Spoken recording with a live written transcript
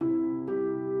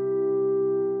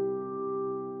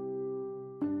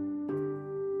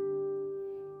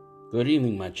Good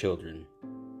evening, my children.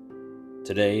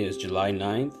 Today is July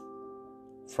 9th,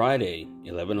 Friday,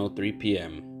 11:03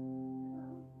 p.m.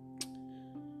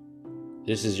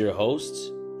 This is your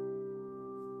host,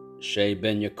 Shay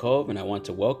Ben Yaakov, and I want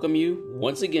to welcome you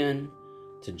once again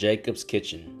to Jacob's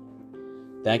Kitchen.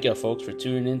 Thank you, folks, for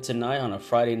tuning in tonight on a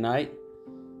Friday night.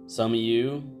 Some of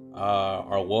you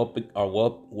are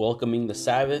welcoming the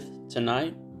Sabbath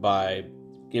tonight by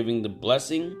giving the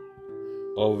blessing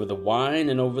over the wine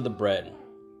and over the bread.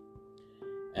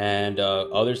 And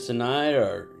others tonight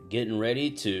are getting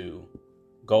ready to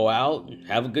go out and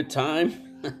have a good time.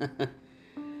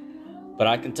 But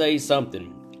I can tell you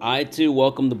something. I too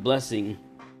welcome the blessing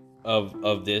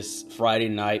of this Friday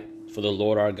night for the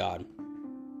Lord our God.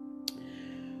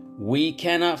 We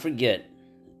cannot forget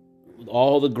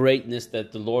all the greatness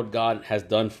that the Lord God has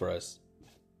done for us.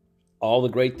 All the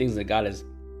great things that God has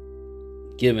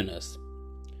given us.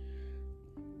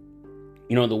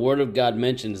 You know, the Word of God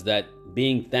mentions that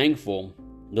being thankful,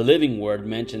 the living Word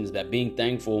mentions that being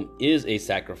thankful is a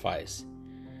sacrifice.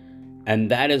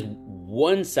 And that is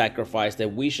one sacrifice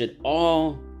that we should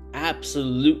all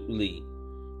absolutely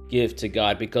give to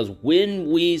God. Because when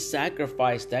we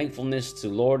sacrifice thankfulness to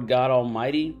Lord God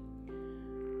Almighty,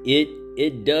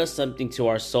 it does something to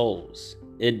our souls.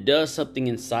 It does something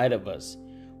inside of us.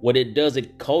 What it does,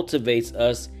 it cultivates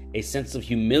us a sense of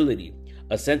humility,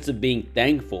 a sense of being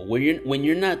thankful. When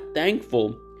you're not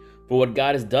thankful for what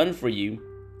God has done for you,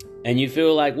 and you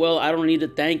feel like, well, I don't need to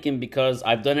thank Him because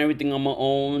I've done everything on my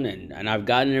own, and I've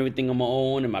gotten everything on my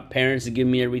own, and my parents have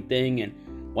given me everything, and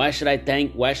why should I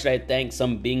thank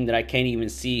some being that I can't even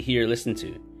see, hear, listen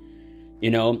to?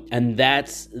 You know, and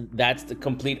that's the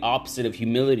complete opposite of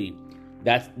humility.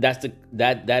 That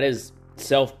is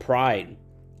self-pride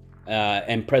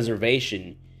and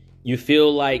preservation. You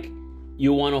feel like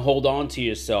you want to hold on to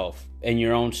yourself and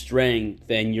your own strength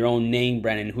and your own name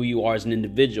brand and who you are as an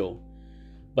individual.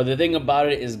 But the thing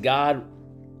about it is God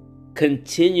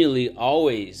continually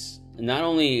always not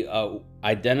only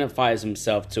identifies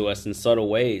Himself to us in subtle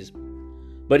ways,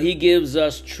 but He gives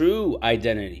us true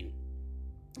identity.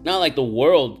 Not like the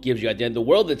world gives you identity. The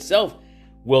world itself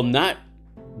will not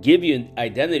give you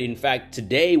identity. In fact,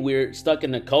 today we're stuck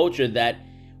in a culture that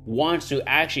wants to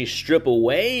actually strip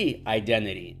away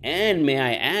identity. And may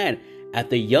I add,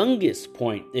 at the youngest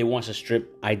point, it wants to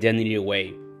strip identity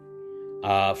away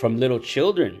from little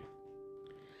children.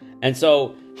 And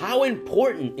so how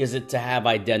important is it to have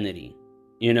identity?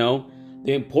 You know,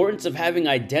 the importance of having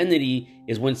identity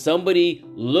is when somebody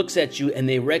looks at you and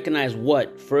they recognize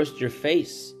what? First, your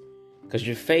face, because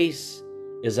your face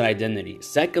is an identity.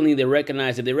 Secondly, if they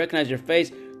recognize your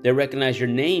face, they recognize your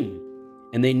name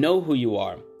and they know who you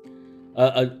are.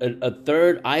 A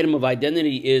third item of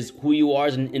identity is who you are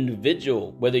as an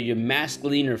individual, whether you're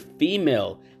masculine or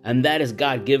female, and that is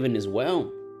God-given as well.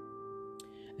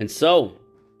 And so,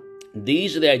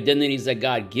 these are the identities that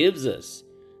God gives us: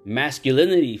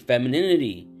 masculinity,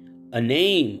 femininity, a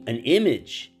name, an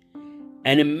image.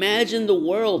 And imagine the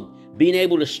world being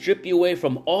able to strip you away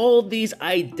from all these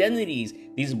identities,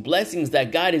 these blessings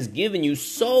that God has given you,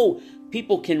 so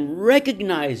people can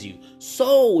recognize you,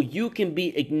 so you can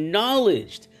be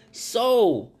acknowledged,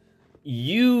 so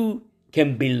you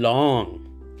can belong.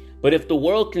 But if the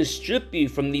world can strip you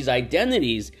from these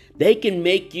identities, they can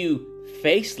make you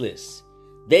faceless.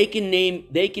 They can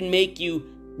make you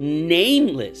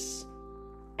nameless.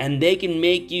 And they can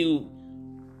make you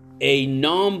a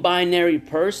non-binary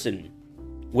person,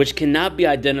 which cannot be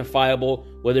identifiable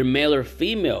whether male or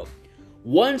female.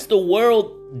 Once the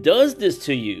world does this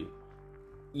to you,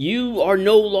 you are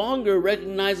no longer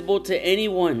recognizable to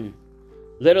anyone,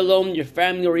 let alone your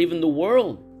family or even the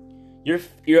world.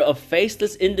 You're a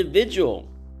faceless individual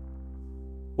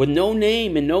with no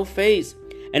name and no face.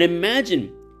 And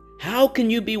imagine, how can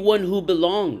you be one who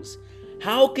belongs?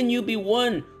 How can you be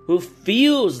one who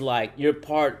feels like you're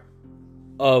part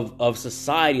of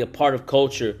society, a part of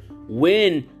culture,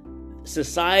 when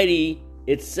society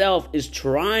itself is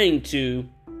trying to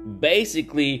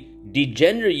basically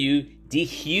degenerate you,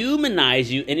 dehumanize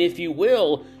you, and if you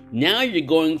will, now you're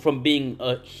going from being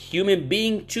a human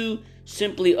being to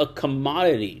simply a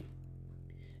commodity.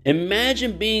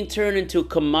 Imagine being turned into a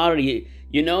commodity.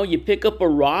 You know, you pick up a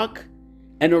rock,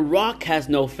 and a rock has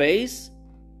no face.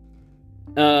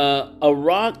 A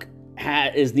rock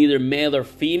is neither male or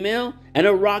female, and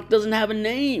a rock doesn't have a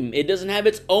name. It doesn't have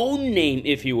its own name,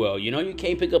 if you will. You know, you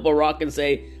can't pick up a rock and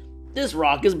say, this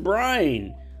rock is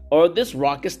Brian, or this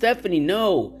rock is Stephanie.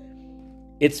 No.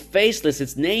 It's faceless,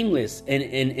 it's nameless, and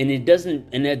it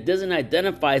doesn't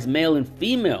identify as male and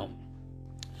female.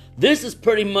 This is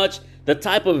pretty much the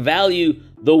type of value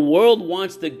the world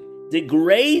wants to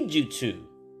degrade you to.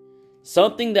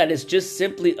 Something that is just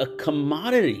simply a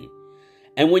commodity.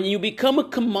 And when you become a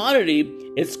commodity,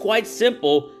 it's quite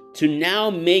simple to now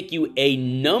make you a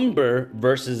number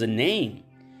versus a name.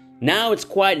 Now it's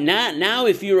quite now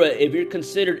if you're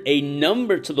considered a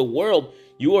number to the world,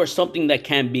 you are something that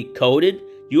can be coded,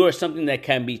 you are something that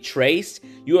can be traced,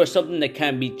 you are something that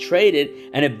can be traded,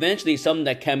 and eventually something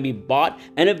that can be bought,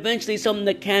 and eventually something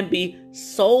that can be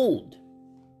sold.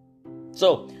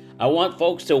 So I want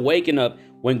folks to waken up.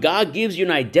 When God gives you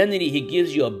an identity, He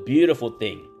gives you a beautiful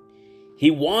thing. He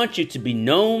wants you to be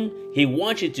known. He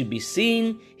wants you to be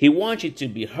seen. He wants you to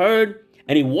be heard.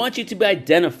 And He wants you to be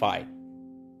identified.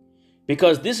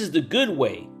 Because this is the good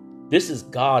way. This is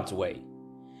God's way.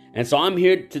 And so I'm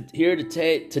here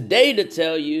today to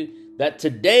tell you that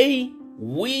today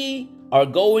we are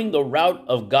going the route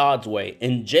of God's way.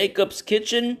 In Jacob's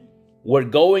kitchen, we're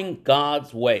going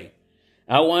God's way.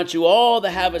 I want you all to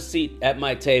have a seat at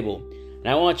my table. And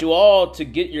I want you all to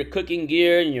get your cooking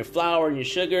gear and your flour and your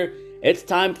sugar. It's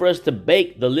time for us to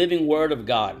bake the living word of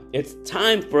God. It's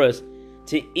time for us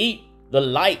to eat the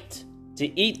light,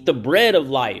 to eat the bread of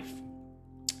life,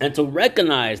 and to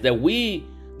recognize that we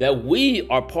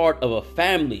are part of a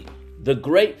family, the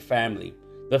great family.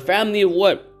 The family of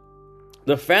what?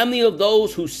 The family of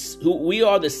those who we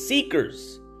are the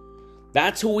seekers.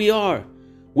 That's who we are.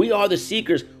 We are the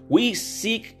seekers. We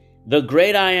seek the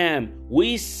great I am.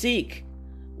 We seek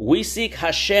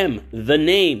Hashem, the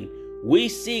name. We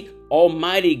seek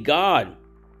Almighty God.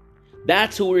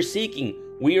 That's who we're seeking.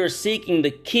 We are seeking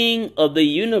the King of the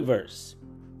universe.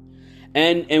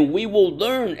 And we will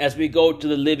learn as we go to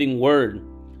the living word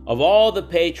of all the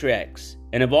patriarchs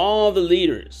and of all the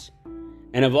leaders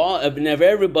and of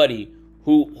everybody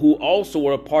who also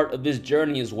were a part of this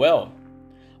journey as well.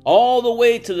 All the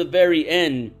way to the very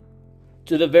end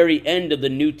of the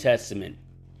New Testament.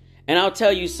 And I'll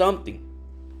tell you something.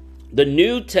 The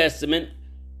New Testament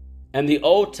and the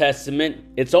Old Testament,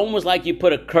 it's almost like you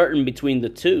put a curtain between the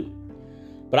two.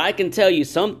 But I can tell you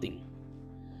something.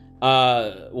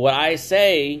 What I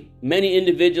say, many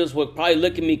individuals will probably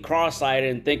look at me cross-eyed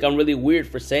and think I'm really weird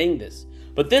for saying this.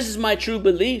 But this is my true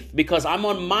belief because I'm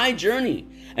on my journey.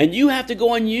 And you have to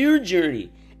go on your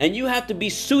journey. And you have to be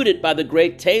suited by the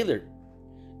great tailor.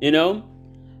 You know?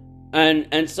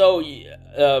 And so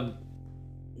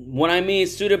when I mean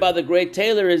suited by the great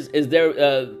tailor is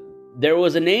there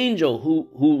was an angel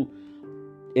who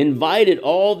invited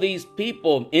all these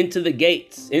people into the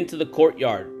gates, into the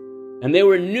courtyard. And they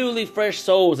were newly fresh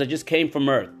souls that just came from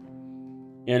earth.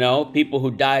 You know, people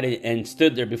who died and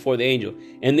stood there before the angel.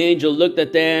 And the angel looked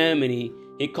at them and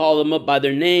he called them up by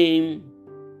their name.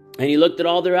 And he looked at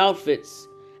all their outfits.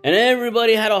 And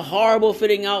everybody had a horrible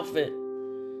fitting outfit.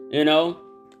 You know.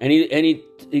 And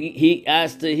he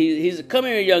asked, he said, "Come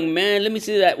here, young man. Let me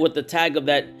see that what the tag of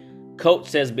that coat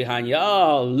says behind you."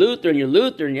 "Oh, Lutheran, you're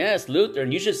Lutheran." "Yes,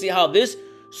 Lutheran. You should see how this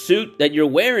suit that you're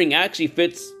wearing actually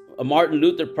fits a Martin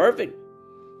Luther perfect."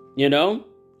 You know,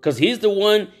 because he's the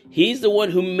one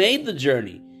who made the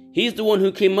journey. He's the one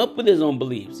who came up with his own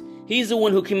beliefs. He's the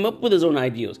one who came up with his own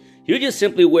ideals. You're just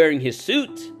simply wearing his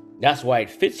suit. That's why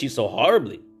it fits you so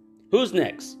horribly. Who's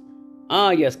next?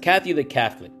 Yes, Kathy the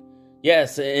Catholic.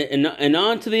 Yes, and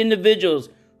on to the individuals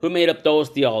who made up those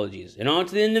theologies, and on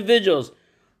to the individuals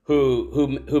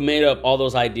who made up all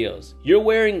those ideals. You're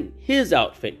wearing his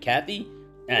outfit, Kathy,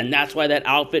 and that's why that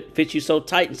outfit fits you so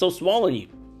tight and so small on you.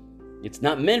 It's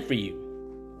not meant for you,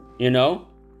 you know.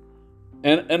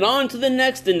 And on to the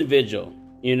next individual,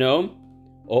 you know,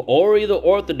 Ori the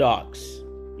Orthodox,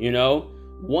 you know,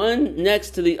 one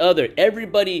next to the other.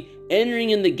 Everybody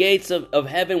entering in the gates of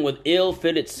heaven with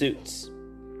ill-fitted suits.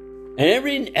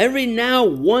 And every now,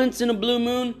 once in a blue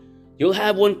moon, you'll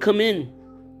have one come in.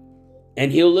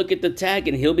 And he'll look at the tag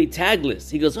and he'll be tagless.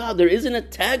 He goes, "Oh, there isn't a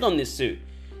tag on this suit."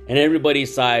 And everybody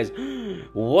sighs,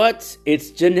 "What?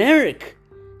 It's generic.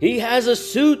 He has a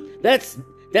suit that's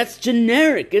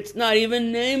generic. It's not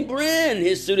even name brand.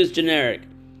 His suit is generic."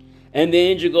 And the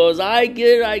angel goes, I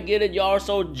get it. Y'all are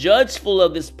so judgeful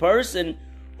of this person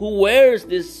who wears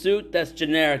this suit that's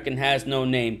generic and has no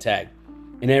name tag.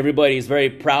 And everybody is very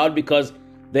proud because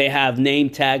they have name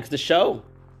tags to show.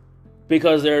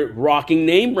 Because they're rocking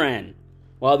name brand.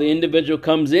 While the individual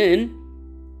comes in,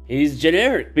 he's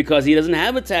generic because he doesn't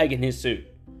have a tag in his suit.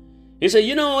 He said,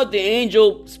 you know what? The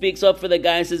angel speaks up for the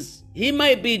guy and says, he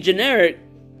might be generic,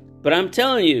 but I'm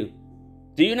telling you,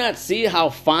 do you not see how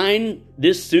fine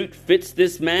this suit fits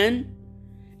this man?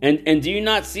 And do you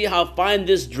not see how fine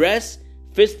this dress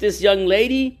fits this young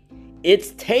lady?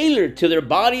 It's tailored to their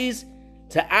bodies,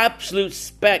 to absolute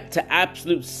spec, to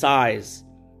absolute size.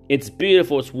 It's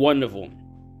beautiful. It's wonderful.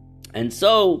 And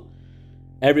so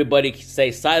everybody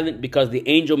stay silent because the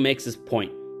angel makes his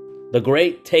point. The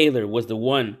great tailor was the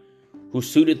one who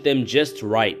suited them just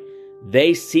right.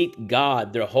 They seeked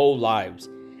God their whole lives.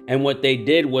 And what they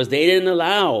did was they didn't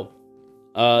allow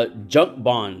junk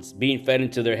bonds being fed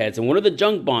into their heads. And what are the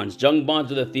junk bonds? Junk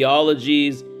bonds are the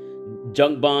theologies.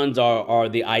 Junk bonds are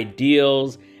the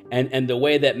ideals. And the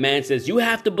way that man says, you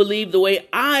have to believe the way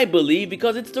I believe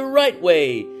because it's the right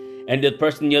way. And the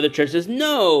person in the other church says,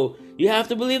 no, you have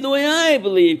to believe the way I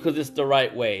believe because it's the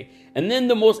right way. And then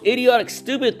the most idiotic,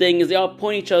 stupid thing is they all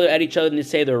point at each other and they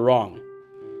say they're wrong.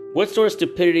 What sort of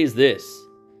stupidity is this?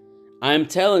 I'm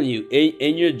telling you,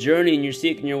 in your journey, in your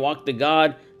seek, in your walk to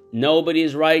God, nobody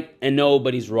is right and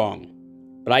nobody's wrong.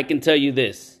 But I can tell you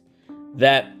this,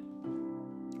 that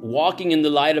walking in the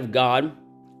light of God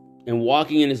and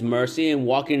walking in His mercy and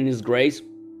walking in His grace,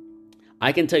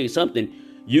 I can tell you something.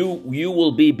 You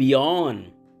will be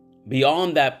beyond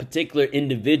that particular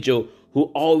individual who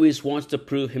always wants to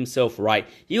prove himself right.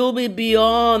 You'll be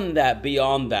beyond that.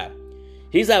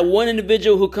 He's that one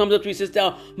individual who comes up to you and sits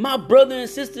down, my brother and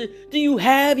sister, do you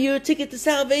have your ticket to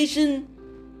salvation?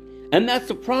 And that's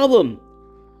the problem.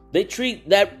 They treat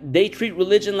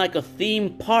religion like a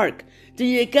theme park. Do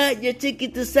you got your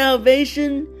ticket to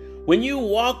salvation? When you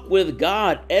walk with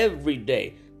God every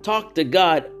day, talk to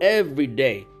God every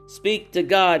day, speak to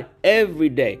God every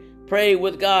day, pray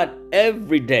with God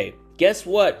every day, guess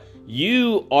what?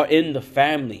 You are in the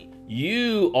family.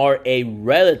 You are a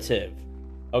relative.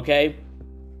 Okay?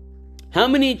 How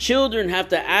many children have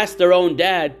to ask their own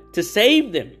dad to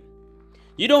save them?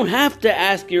 You don't have to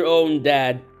ask your own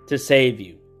dad to save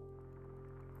you.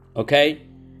 Okay?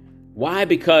 Why?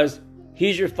 Because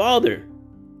He's your father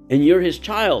and you're His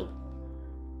child.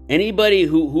 Anybody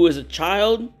who is a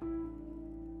child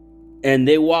and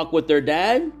they walk with their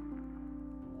dad,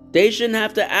 they shouldn't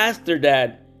have to ask their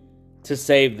dad to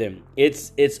save them.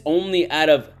 It's only out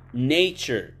of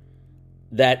nature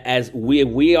that as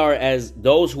we are, as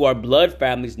those who are blood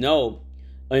families know,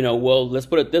 well, let's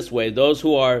put it this way. Those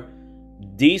who are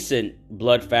decent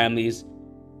blood families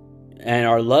and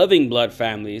are loving blood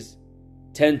families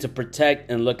tend to protect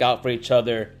and look out for each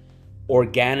other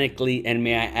organically, and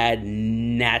may I add,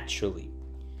 naturally.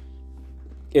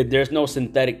 There's no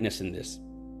syntheticness in this.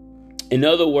 In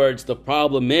other words, the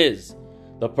problem is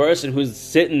the person who's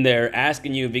sitting there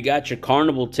asking you if you got your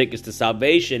carnival tickets to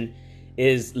salvation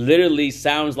is literally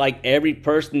sounds like every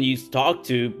person you talked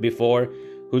to before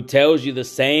who tells you the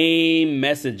same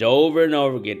message over and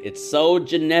over again. It's so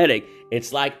genetic.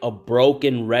 It's like a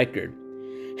broken record.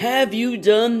 Have you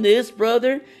done this,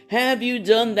 brother? Have you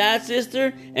done that,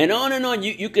 sister? And on and on.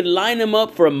 You could line them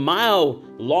up for a mile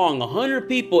long, 100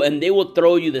 people, and they will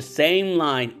throw you the same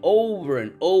line over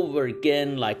and over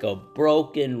again like a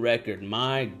broken record.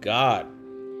 My God.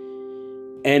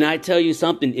 And I tell you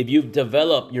something, if you've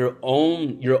developed your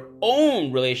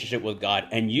own relationship with God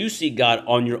and you see God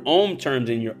on your own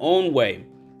terms in your own way,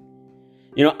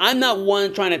 I'm not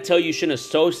one trying to tell you shouldn't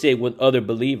associate with other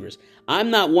believers. I'm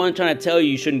not one trying to tell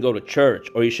you shouldn't go to church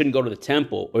or you shouldn't go to the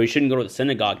temple or you shouldn't go to the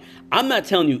synagogue. I'm not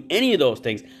telling you any of those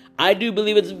things. I do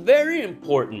believe it's very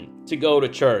important to go to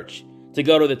church, to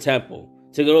go to the temple,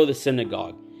 to go to the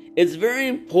synagogue. It's very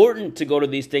important to go to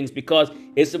these things because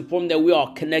it's important that we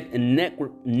all connect and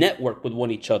network with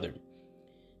one each other.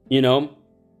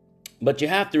 But you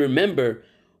have to remember,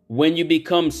 when you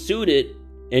become suited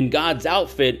in God's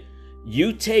outfit,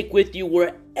 you take with you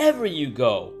wherever you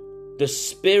go the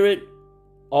Spirit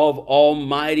of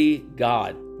Almighty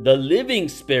God, the living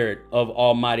Spirit of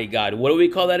Almighty God. What do we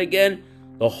call that again?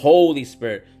 The Holy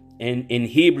Spirit. In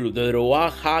Hebrew, the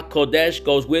Ruach HaKodesh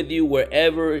goes with you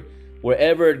wherever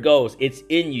it goes. It's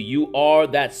in you. You are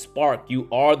that spark. You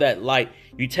are that light.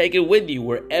 You take it with you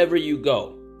wherever you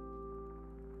go.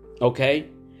 Okay?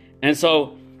 And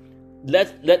so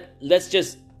let's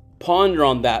just ponder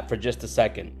on that for just a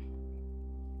second.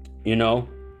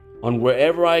 On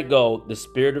wherever I go, the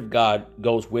Spirit of God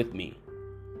goes with me.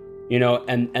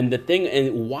 And the thing,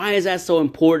 and why is that so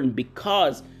important?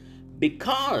 Because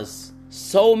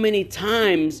so many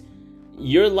times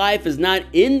your life is not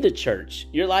in the church.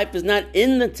 Your life is not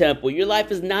in the temple. Your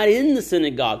life is not in the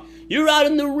synagogue. You're out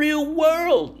in the real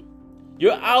world.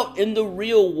 You're out in the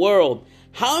real world.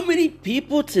 How many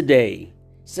people today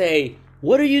say,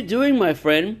 what are you doing, my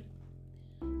friend?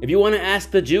 If you want to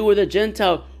ask the Jew or the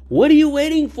Gentile, what are you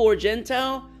waiting for,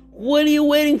 Gentile? What are you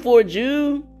waiting for,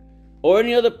 Jew? Or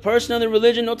any other person of the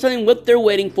religion, don't tell them what they're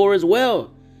waiting for as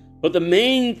well. But the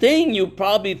main thing you'll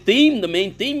probably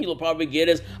get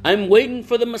is, I'm waiting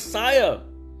for the Messiah.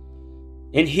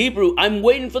 In Hebrew, I'm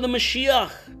waiting for the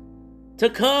Mashiach to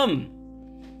come.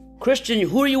 Christian,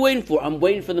 who are you waiting for? I'm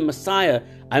waiting for the Messiah.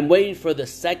 I'm waiting for the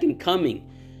second coming.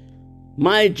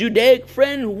 My Judaic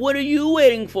friend, what are you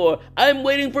waiting for? I'm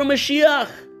waiting for Mashiach.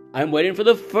 I'm waiting for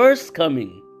the first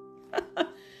coming.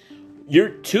 You're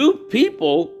two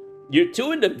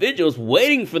individuals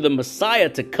waiting for the Messiah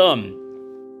to come.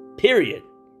 Period.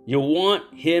 You want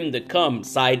him to come.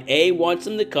 Side A wants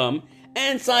him to come,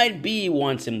 and side B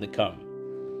wants him to come.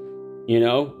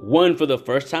 One for the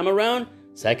first time around,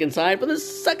 second side for the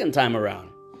second time around.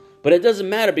 But it doesn't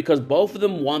matter because both of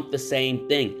them want the same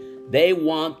thing. They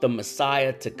want the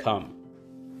Messiah to come.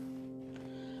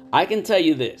 I can tell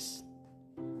you this.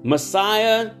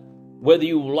 Messiah, whether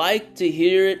you like to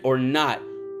hear it or not,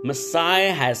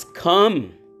 Messiah has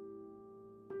come.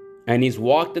 And he's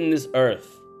walked in this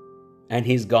earth. And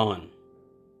he's gone.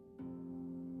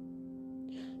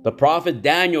 The prophet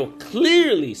Daniel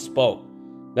clearly spoke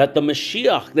that the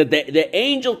Mashiach, that the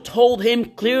angel told him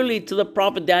clearly to the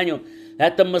prophet Daniel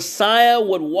that the Messiah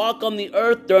would walk on the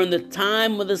earth during the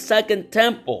time of the second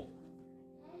temple.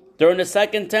 During the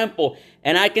second temple.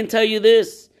 And I can tell you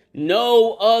this,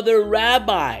 no other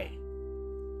rabbi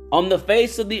on the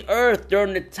face of the earth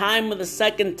during the time of the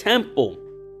second temple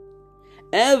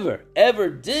ever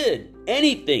did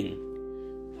anything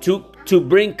to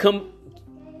bring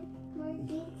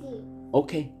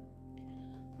okay.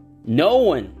 No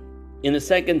one in the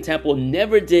second temple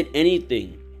never did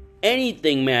anything,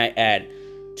 may I add,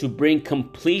 to bring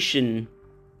completion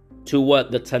to what?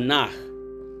 The Tanakh.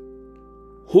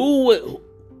 Who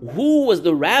was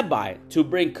the rabbi to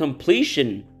bring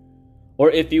completion,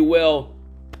 or if you will,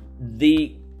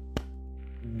 the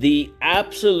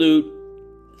absolute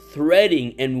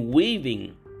threading and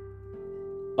weaving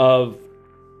of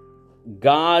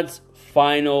God's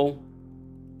final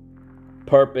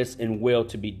purpose and will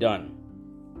to be done?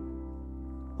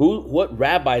 What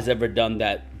rabbi's ever done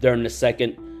that during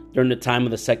the time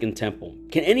of the second temple?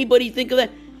 Can anybody think of that?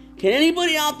 Can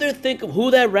anybody out there think of who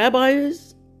that rabbi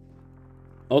is?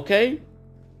 Okay?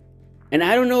 And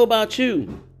I don't know about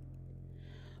you.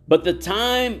 But the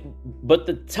time,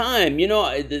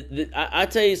 I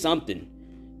tell you something.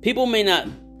 People may not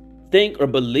think or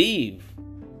believe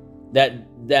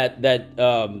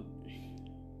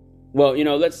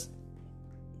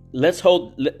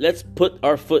let's put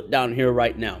our foot down here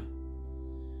right now.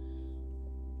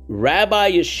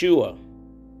 Rabbi Yeshua,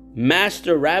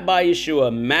 Master Rabbi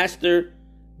Yeshua, Master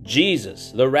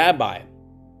Jesus, the rabbi,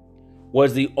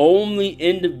 was the only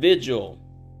individual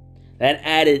that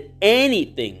added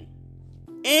anything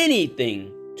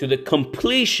to the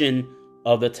completion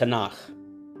of the Tanakh,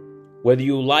 whether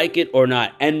you like it or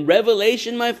not. And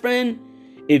Revelation, my friend,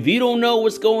 if you don't know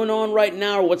what's going on right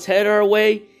now or what's headed our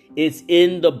way, it's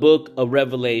in the book of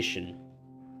Revelation.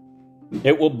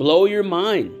 It will blow your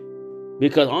mind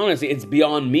because honestly, it's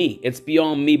beyond me.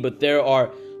 But there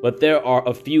are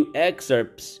a few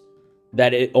excerpts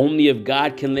that only if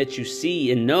God can let you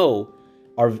see and know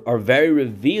are very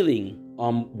revealing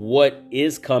on what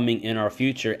is coming in our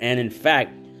future. And in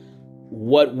fact,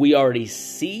 what we already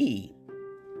see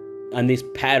on these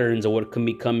patterns of what can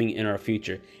be coming in our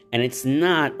future. And it's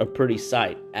not a pretty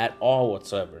sight at all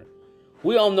whatsoever.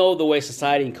 We all know the way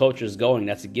society and culture is going.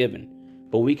 That's a given.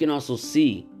 But we can also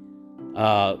see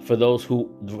for those who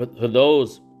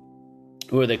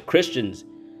are the Christians,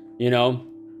 you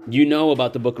know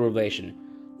about the book of Revelation.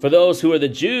 For those who are the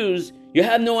Jews, you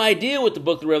have no idea what the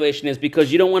book of Revelation is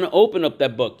because you don't want to open up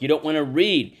that book. You don't want to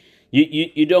read.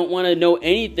 You don't want to know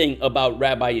anything about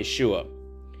Rabbi Yeshua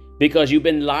because you've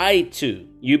been lied to.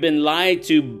 You've been lied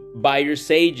to by your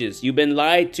sages. You've been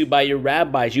lied to by your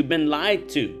rabbis. You've been lied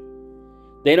to.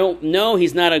 They don't know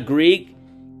he's not a Greek.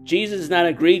 Jesus is not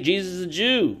a Greek. Jesus is a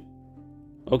Jew.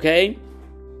 Okay?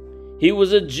 He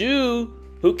was a Jew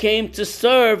who came to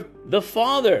serve the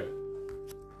Father.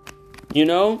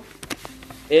 And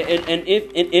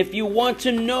if you want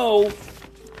to know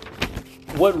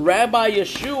what Rabbi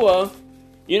Yeshua,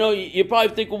 you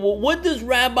probably think, well, what does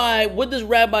Rabbi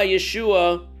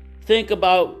Yeshua think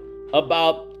about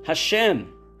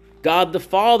Hashem, God the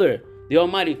Father, the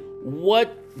Almighty?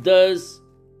 What does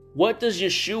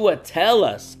Yeshua tell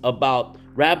us about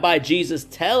Rabbi Jesus?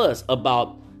 Tell us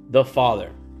about the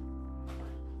Father.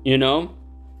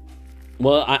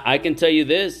 Well, I can tell you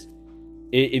this.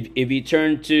 If you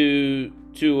turn to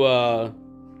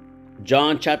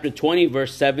John chapter 20,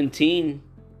 verse 17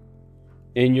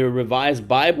 in your Revised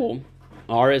Bible,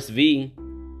 RSV,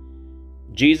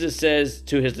 Jesus says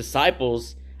to his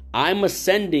disciples, I'm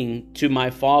ascending to my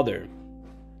Father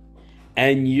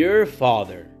and your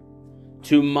Father,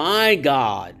 to my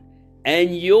God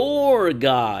and your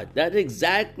God. That's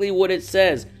exactly what it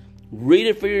says. Read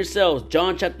it for yourselves.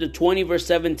 John chapter 20, verse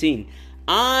 17.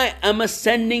 I am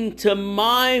ascending to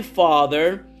my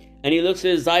Father. And he looks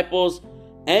at his disciples,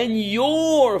 and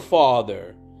your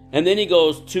Father. And then he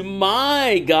goes, to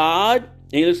my God.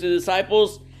 And he looks at the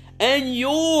disciples, and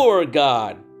your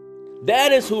God.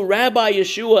 That is who Rabbi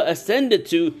Yeshua ascended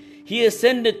to. He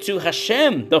ascended to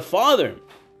Hashem, the Father.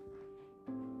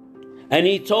 And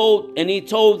he told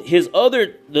his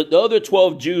the other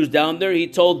 12 Jews down there, he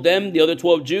told them, the other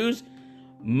 12 Jews,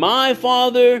 my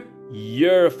Father,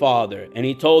 your Father. And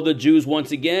he told the Jews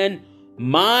once again,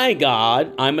 my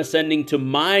God, I'm ascending to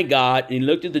my God. And he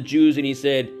looked at the Jews and he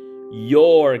said,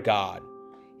 your God.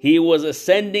 He was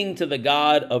ascending to the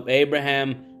God of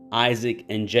Abraham, Isaac,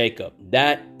 and Jacob.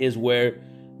 That is where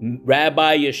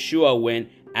Rabbi Yeshua went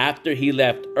after he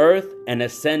left earth and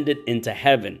ascended into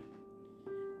heaven.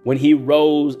 When he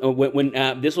rose,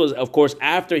 this was, of course,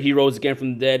 after he rose again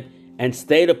from the dead and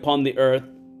stayed upon the earth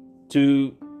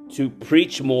to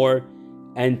preach more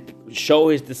and show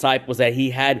his disciples that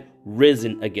he had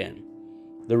risen again.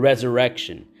 The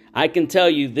resurrection. I can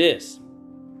tell you this.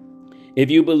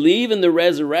 If you believe in the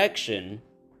resurrection,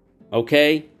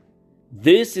 okay,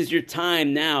 this is your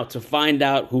time now to find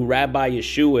out who Rabbi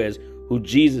Yeshua is, who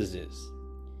Jesus is.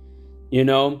 You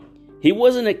know, he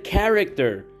wasn't a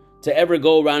character to ever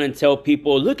go around and tell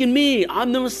people, look at me,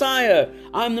 I'm the Messiah.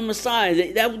 I'm the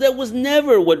Messiah. That was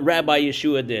never what Rabbi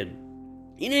Yeshua did.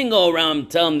 He didn't go around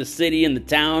telling the city and the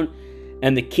town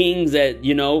and the kings that,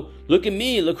 you know, look at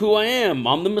me, look who I am.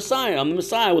 I'm the Messiah. I'm the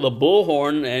Messiah with a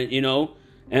bullhorn and, you know,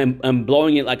 and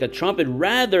blowing it like a trumpet.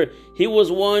 Rather, he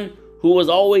was one who was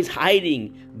always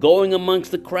hiding, going amongst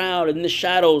the crowd in the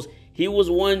shadows. He was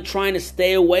one trying to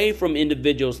stay away from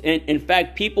individuals. And in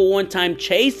fact, people one time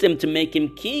chased him to make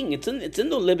him king. It's in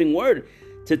the living word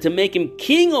to make him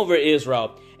king over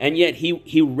Israel. And yet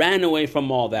he ran away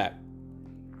from all that.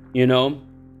 You know,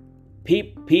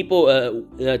 people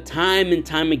time and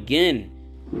time again,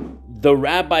 the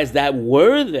rabbis that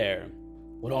were there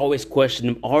would always question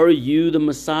him. Are you the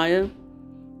Messiah?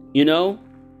 You know,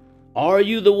 are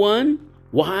you the one?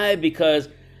 Why? Because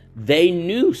they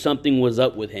knew something was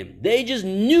up with him. They just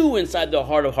knew inside their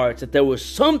heart of hearts that there was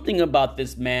something about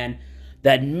this man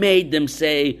that made them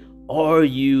say, are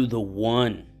you the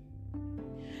one?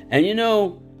 And you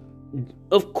know,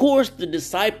 of course, the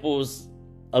disciples,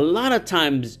 a lot of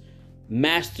times,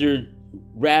 Master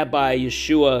Rabbi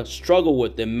Yeshua struggled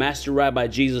with them. Master Rabbi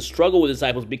Jesus struggled with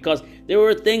disciples because there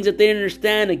were things that they didn't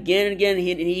understand again and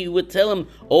again. He would tell them,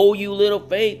 oh, you little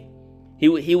faith. He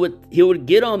would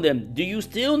get on them. Do you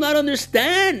still not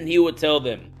understand? He would tell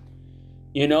them,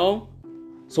 you know.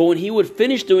 So when he would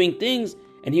finish doing things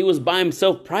and he was by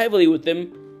himself privately with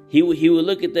them, he would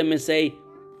look at them and say,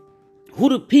 who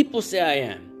do people say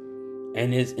I am?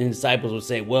 And his disciples would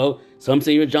say, well, some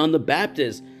say you're John the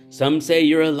Baptist. Some say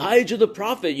you're Elijah the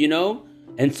prophet, you know,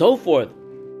 and so forth.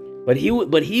 But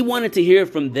he wanted to hear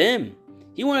from them.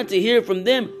 He wanted to hear from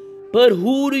them. But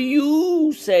who do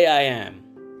you say I am?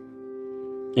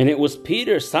 And it was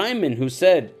Peter, Simon,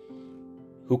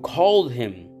 who called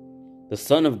him the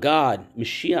Son of God,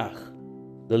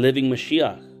 Mashiach, the living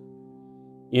Mashiach.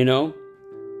 You know,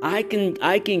 I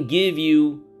can give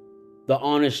you the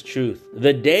honest truth.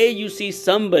 The day you see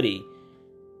somebody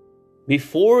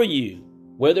before you,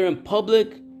 whether in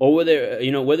public or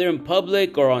whether in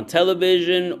public or on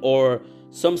television or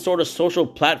some sort of social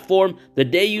platform, the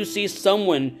day you see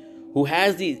someone who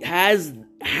has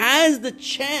the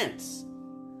chance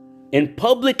in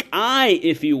public eye,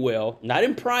 if you will, not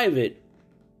in private,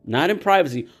 not in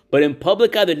privacy, but in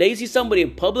public eye, the day you see somebody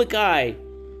in public eye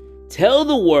tell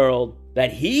the world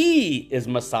that he is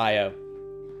Messiah,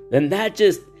 then that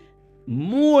just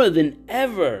more than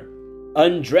ever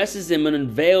undresses him and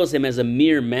unveils him as a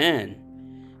mere man.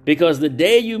 Because the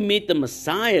day you meet the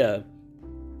Messiah,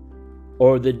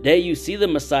 or the day you see the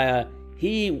Messiah,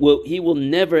 he will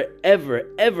never, ever,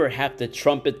 ever have to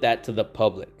trumpet that to the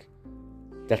public.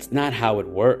 That's not how it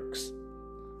works.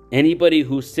 Anybody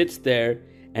who sits there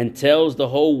and tells the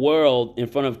whole world in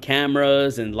front of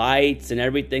cameras and lights and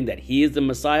everything that he is the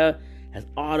Messiah has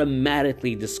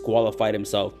automatically disqualified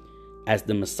himself as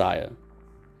the Messiah.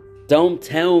 Don't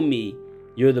tell me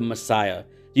you're the Messiah.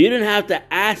 You didn't have to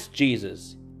ask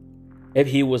Jesus if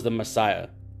he was the Messiah.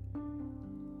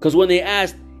 Because when they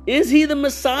asked, is he the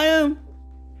Messiah?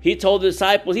 He told the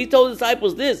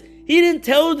disciples this. He didn't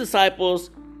tell the disciples,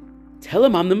 tell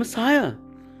him I'm the Messiah.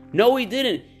 No, he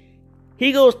didn't.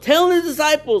 He goes, tell his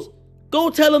disciples, go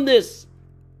tell him this,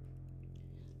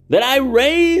 that I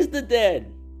raised the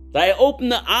dead, that I open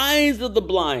the eyes of the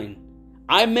blind,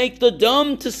 I make the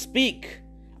dumb to speak,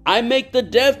 I make the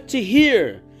deaf to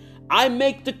hear, I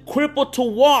make the crippled to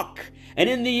walk. And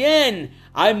in the end,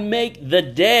 I make the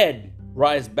dead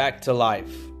rise back to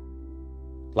life.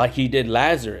 Like he did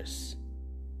Lazarus.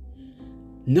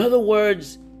 In other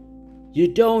words, you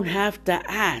don't have to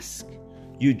ask.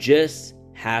 You just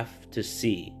have to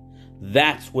see.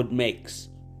 That's what makes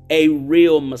a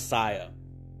real Messiah.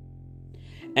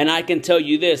 And I can tell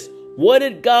you this. What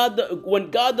did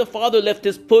when God the Father left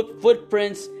his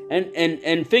footprints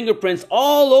and fingerprints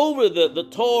all over the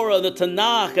Torah, the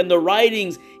Tanakh, and the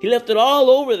writings, he left it all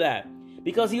over that.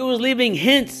 Because he was leaving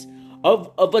hints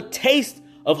of a taste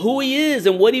of who he is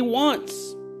and what he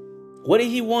wants. What did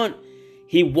he want?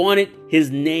 He wanted his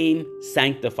name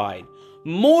sanctified.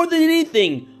 More than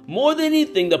anything,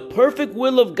 the perfect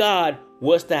will of God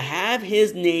was to have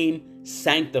his name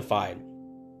sanctified.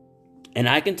 And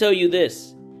I can tell you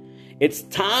this. It's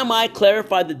time I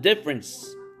clarify the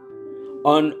difference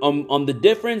on the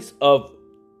difference of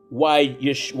why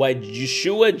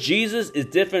Yeshua, Jesus, is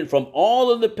different from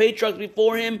all of the patriarchs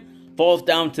before him falls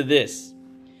down to this.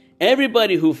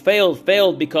 Everybody who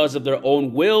failed because of their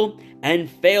own will, and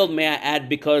failed, may I add,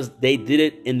 because they did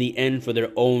it in the end for their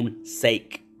own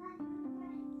sake.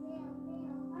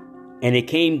 And it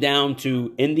came down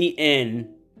to, in the end,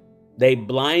 they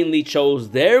blindly chose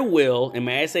their will, and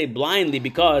may I say blindly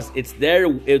because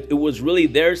it was really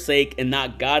their sake and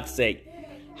not God's sake.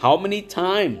 How many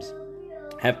times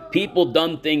have people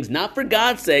done things not for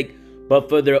God's sake, but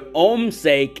for their own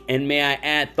sake, and may I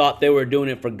add, thought they were doing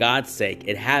it for God's sake?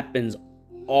 It happens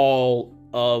all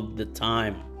of the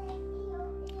time.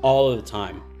 All of the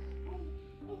time.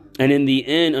 And in the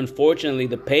end, unfortunately,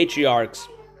 the patriarchs,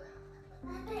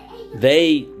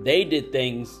 they did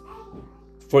things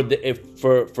for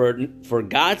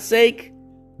God's sake,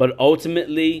 but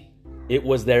ultimately it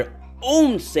was their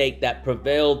own sake that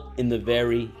prevailed in the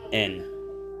very end.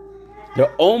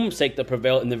 Their own sake that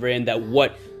prevailed in the very end,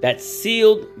 that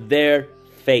sealed their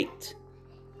fate.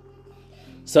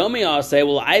 Some of y'all say,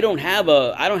 well, I don't have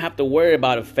to worry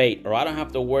about a fate, or I don't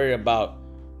have to worry about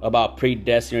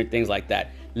predestined or things like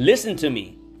that. Listen to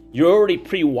me. You're already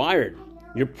pre-wired.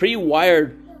 You're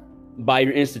pre-wired by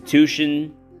your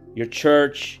institution, your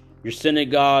church, your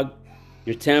synagogue,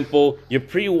 your temple. You're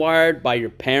pre-wired by your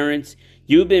parents.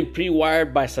 You've been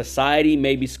pre-wired by society,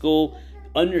 maybe school.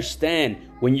 Understand,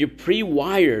 when you're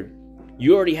pre-wired,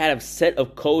 you already have a set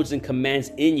of codes and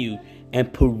commands in you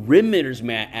and perimeters,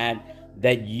 may I add,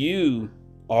 that you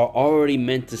are already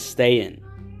meant to stay in.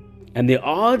 And the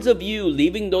odds of you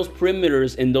leaving those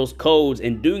perimeters and those codes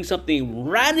and doing something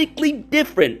radically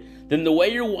different than the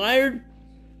way you're wired,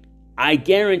 I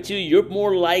guarantee you're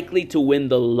more likely to win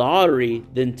the lottery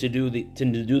than to do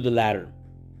the latter.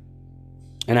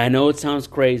 And I know it sounds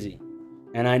crazy,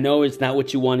 and I know it's not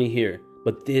what you want to hear,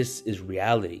 but this is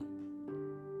reality.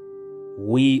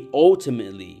 We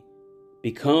ultimately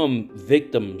become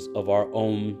victims of our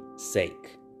own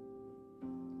sake.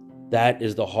 That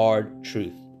is the hard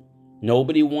truth.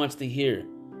 Nobody wants to hear,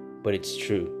 but it's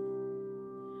true.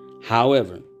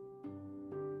 However,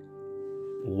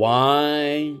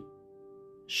 why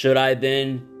should I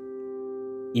then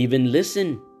even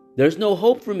listen? There's no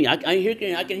hope for me. I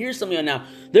can hear some of you now.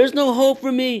 There's no hope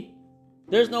for me.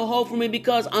 There's no hope for me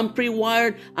because I'm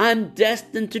pre-wired. I'm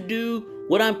destined to do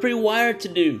what I'm pre-wired to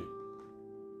do.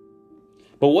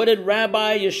 But what did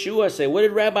Rabbi Yeshua say? What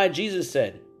did Rabbi Jesus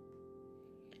say?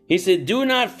 He said, do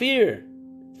not fear,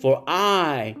 for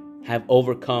I have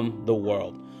overcome the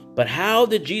world. But how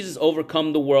did Jesus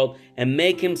overcome the world and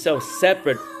make himself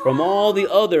separate from all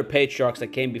the other patriarchs that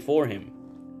came before him?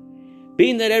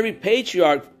 Being that every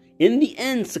patriarch in the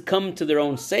end succumbed to their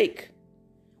own sake.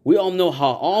 We all know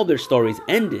how all their stories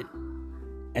ended.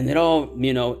 And it all,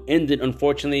 ended,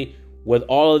 unfortunately, with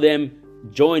all of them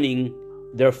joining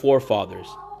their forefathers.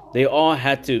 They all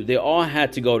had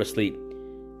to go to sleep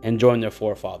and join their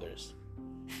forefathers.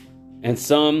 And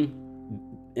some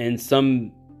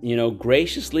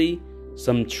graciously,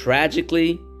 some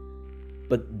tragically,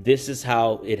 but this is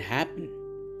how it happened.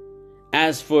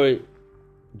 As for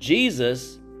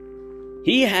Jesus,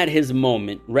 he had his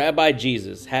moment. Rabbi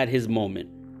Jesus had his moment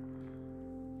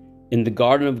in the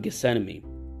Garden of Gethsemane.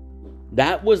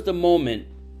 That was the moment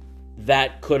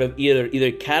that could have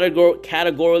either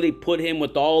categorically put him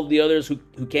with all the others who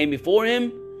came before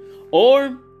him,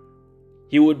 or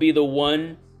he would be the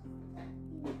one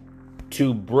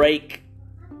to break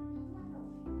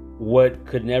what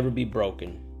could never be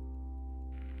broken.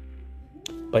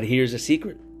 But here's a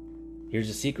secret.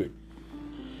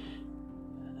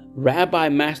 Rabbi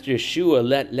Master Yeshua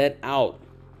let out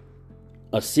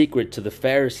a secret to the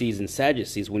Pharisees and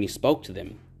Sadducees when he spoke to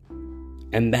them.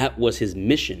 And that was his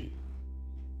mission.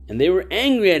 And they were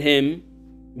angry at him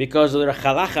because of their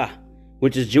halacha,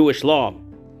 which is Jewish law,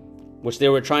 which they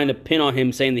were trying to pin on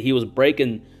him, saying that he was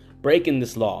breaking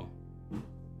this law.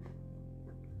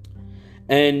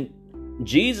 And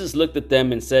Jesus looked at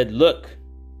them and said, look,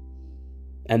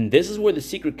 and this is where the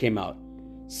secret came out.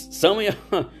 Some of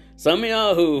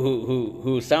y'all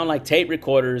who sound like tape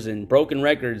recorders and broken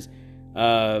records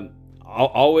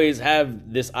always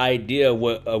have this idea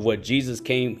of what Jesus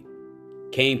came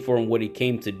for and what he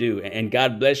came to do. And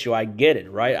God bless you, I get it,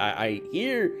 right?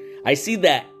 I see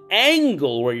that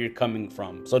angle where you're coming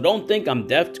from. So don't think I'm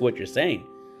deaf to what you're saying.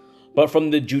 But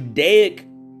from the Judaic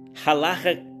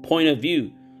halachic point of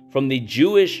view, from the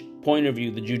Jewish point of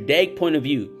view, the Judaic point of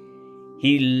view,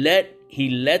 he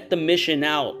let the mission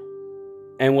out.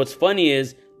 And what's funny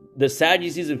is the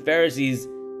Sadducees and Pharisees,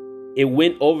 it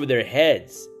went over their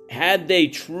heads. Had they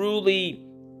truly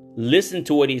listened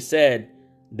to what he said,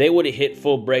 they would have hit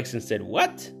full brakes and said,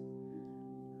 what?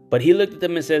 But he looked at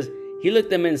them and said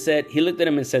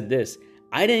this,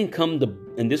 I didn't come to,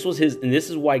 and this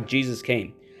is why Jesus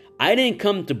came. I didn't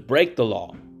come to break the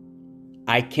law.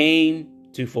 I came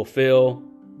to fulfill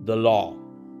the law.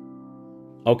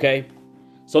 Okay?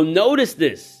 So notice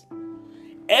this.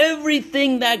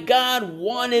 Everything that God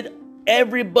wanted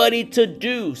everybody to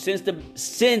do since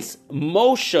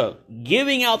Moshe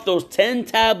giving out those 10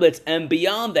 tablets and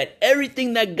beyond that,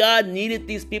 everything that God needed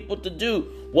these people to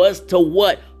do was to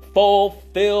what?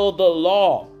 Fulfill the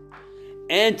law.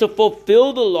 And to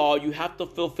fulfill the law, you have to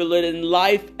fulfill it in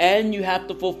life and you have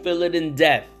to fulfill it in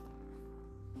death.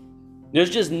 There's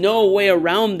just no way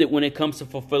around it when it comes to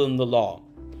fulfilling the law.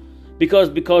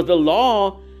 Because the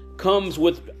law comes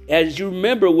with, as you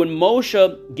remember, when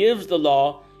Moshe gives the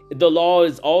law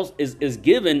is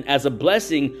given as a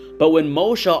blessing. But when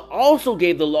Moshe also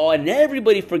gave the law, and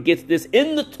everybody forgets this,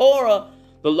 in the Torah,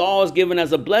 the law is given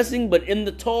as a blessing, but in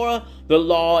the Torah, the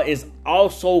law is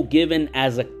also given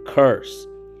as a curse.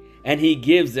 And he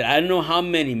gives it, I don't know how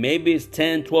many, maybe it's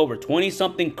 10, 12, or 20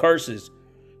 something curses.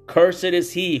 Cursed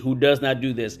is he who does not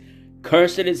do this.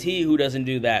 Cursed is he who doesn't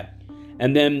do that.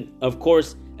 And then, of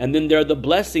course, and then there are the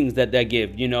blessings that they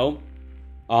give, you know.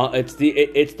 It's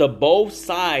the both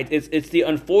sides. It's the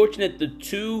unfortunate,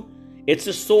 it's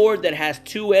a sword that has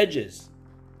two edges.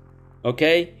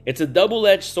 Okay? It's a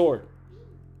double-edged sword.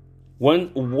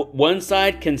 One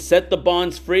side can set the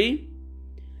bonds free,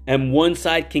 and one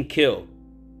side can kill.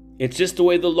 It's just the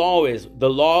way the law is. The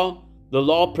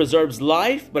law preserves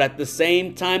life, but at the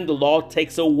same time, the law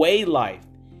takes away life.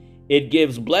 It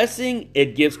gives blessing,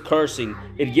 it gives cursing.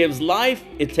 It gives life,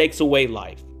 it takes away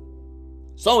life.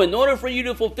 So in order for you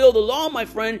to fulfill the law, my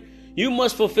friend, you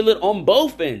must fulfill it on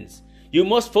both ends. You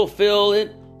must fulfill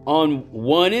it on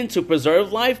one end to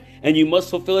preserve life, and you must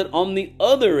fulfill it on the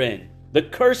other end, the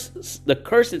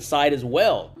cursed side as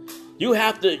well. You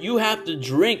have to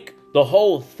drink the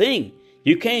whole thing.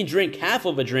 You can't drink half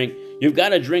of a drink. You've got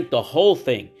to drink the whole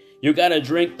thing. You got to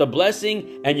drink the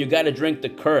blessing and you got to drink the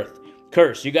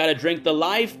curse. You got to drink the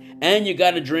life and you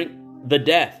got to drink the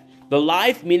death. The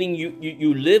life meaning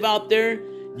you live out there,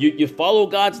 you follow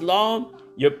God's law,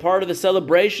 you're part of the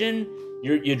celebration,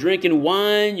 you're drinking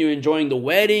wine, you're enjoying the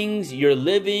weddings, you're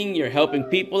living, you're helping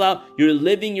people out, you're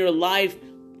living your life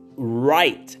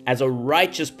right as a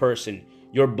righteous person.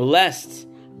 You're blessed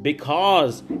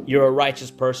because you're a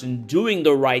righteous person doing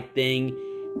the right thing,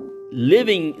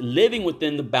 living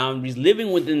within the boundaries,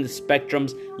 living within the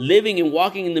spectrums, living and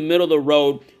walking in the middle of the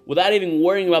road without even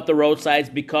worrying about the roadsides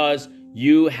because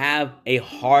you have a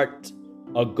heart,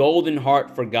 a golden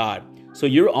heart for God. So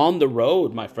you're on the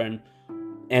road, my friend.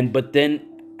 But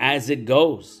then as it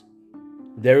goes,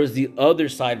 there is the other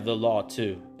side of the law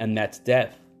too, and that's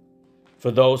death.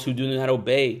 For those who do not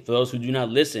obey, for those who do not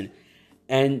listen.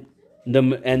 And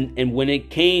when it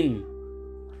came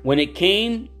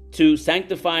to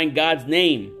sanctifying God's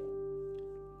name,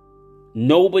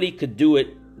 nobody could do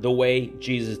it the way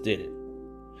Jesus did it.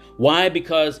 Why?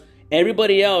 Because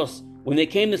everybody else, when they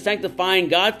came to sanctifying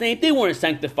God's name, they weren't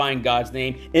sanctifying God's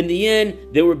name. In the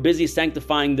end, they were busy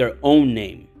sanctifying their own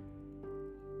name.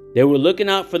 They were looking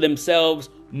out for themselves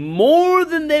more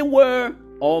than they were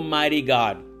Almighty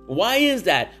God. Why is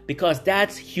that? Because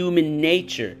that's human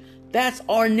nature. That's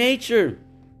our nature.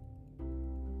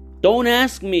 Don't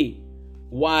ask me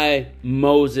why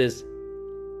Moses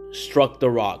struck the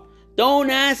rock. Don't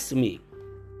ask me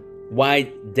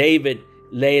why David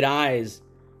laid eyes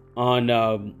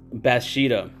on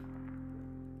Bathsheba.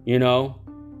 You know?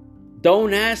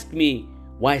 Don't ask me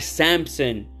why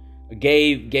Samson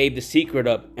gave the secret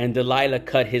up and Delilah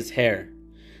cut his hair.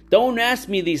 Don't ask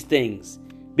me these things,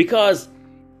 because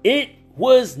it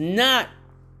was not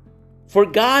for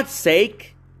God's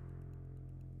sake.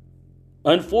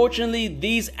 Unfortunately,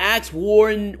 these acts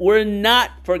were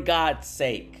not for God's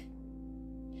sake.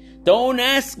 Don't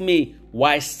ask me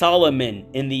why Solomon,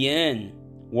 in the end,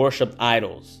 worshipped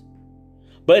idols.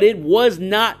 But it was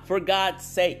not for God's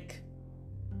sake.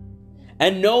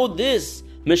 And know this,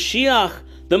 Mashiach,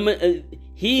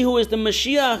 he who is the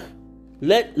Mashiach,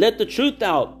 let the truth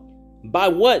out. By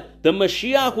what? The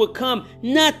Mashiach would come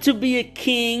not to be a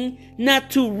king,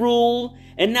 not to rule,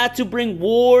 and not to bring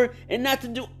war, and not to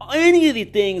do any of the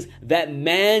things that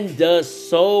man does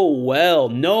so well.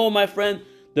 No, my friend,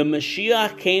 the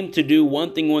Mashiach came to do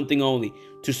one thing only,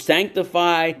 to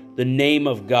sanctify the name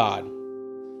of God,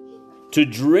 to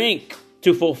drink,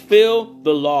 to fulfill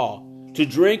the law, to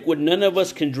drink what none of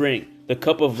us can drink, the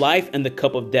cup of life and the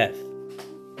cup of death,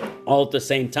 all at the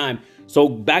same time. So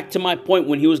back to my point,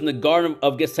 when he was in the Garden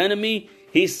of Gethsemane,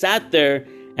 he sat there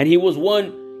and he was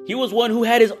one who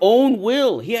had his own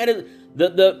will. He had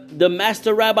the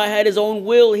Master Rabbi had his own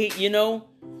will. He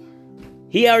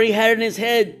already had it in his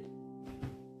head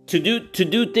to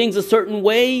do things a certain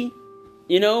way,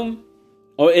 or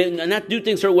not do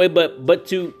things a certain way, but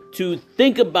to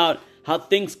think about how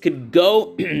things could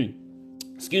go,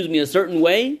 a certain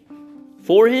way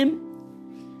for him.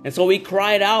 And so he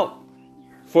cried out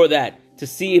for that, to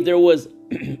see if there was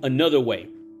another way,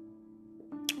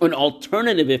 an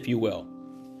alternative, if you will.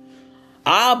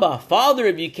 Abba, Father,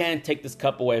 if you can, take this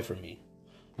cup away from me.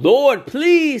 Lord,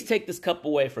 please take this cup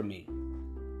away from me.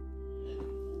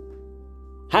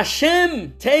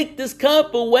 Hashem, take this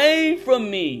cup away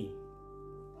from me.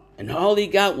 And all he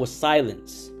got was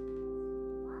silence.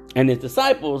 And his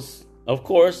disciples, of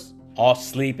course, all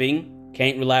sleeping,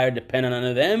 can't rely or depend on none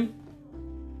of them.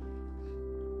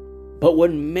 But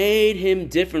what made him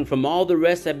different from all the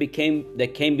rest that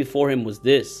came before him was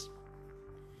this.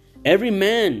 Every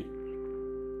man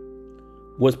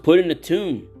was put in a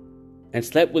tomb and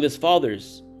slept with his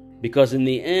fathers, because in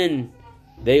the end,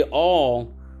 they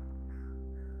all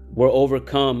were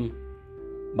overcome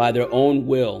by their own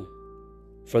will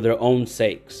for their own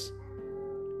sakes.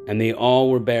 And they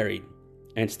all were buried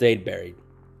and stayed buried.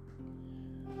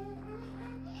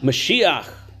 Mashiach,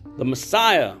 the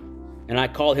Messiah, and I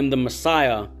call him the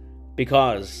Messiah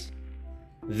because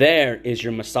there is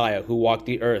your Messiah who walked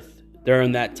the earth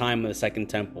during that time of the Second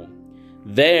Temple.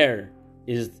 There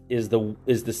is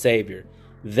the Savior.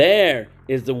 There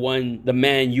is the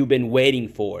man you've been waiting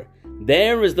for.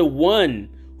 There is the one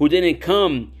who didn't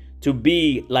come to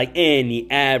be like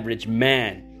any average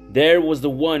man. There was the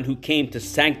one who came to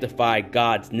sanctify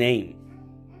God's name.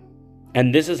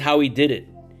 And this is how he did it.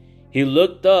 He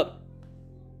looked up,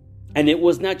 and it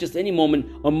was not just any moment,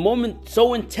 a moment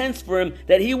so intense for him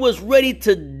that he was ready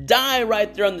to die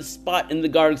right there on the spot in the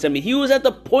Garden of Gethsemane. He was at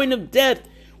the point of death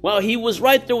while he was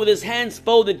right there with his hands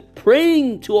folded,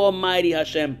 praying to Almighty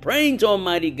Hashem, praying to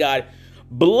Almighty God,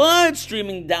 blood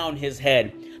streaming down his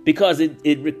head, because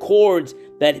it records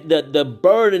that the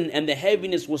burden and the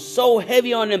heaviness was so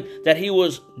heavy on him that he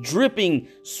was dripping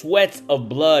sweats of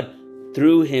blood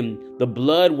through him. The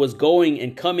blood was going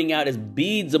and coming out as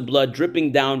beads of blood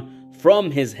dripping down from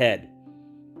his head,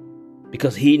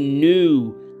 because he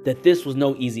knew that this was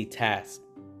no easy task.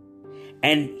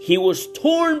 And he was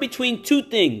torn between two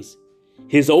things: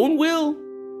 his own will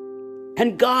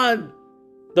and God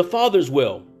the Father's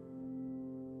will.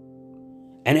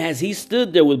 And as he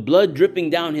stood there with blood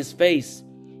dripping down his face,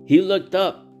 he looked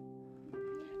up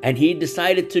and he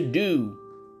decided to do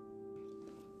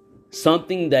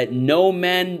something that no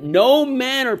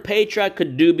man or patriarch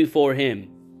could do before him.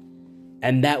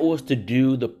 And that was to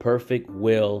do the perfect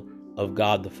will of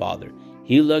God the Father.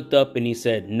 He looked up and he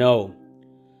said, "No,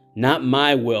 not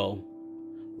my will,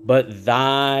 but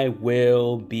thy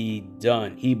will be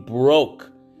done." He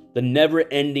broke the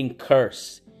never-ending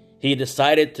curse. He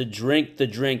decided to drink the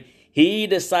drink. He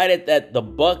decided that the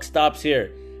buck stops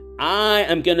here. I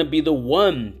am going to be the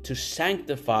one to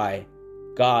sanctify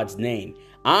God's name.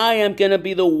 I am going to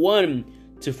be the one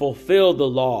to fulfill the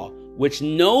law, which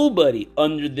nobody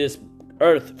under this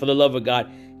earth, for the love of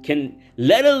God, can,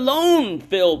 let alone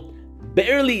fill.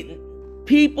 Barely,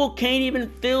 people can't even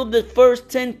fill the first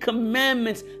 10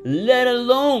 commandments, let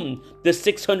alone the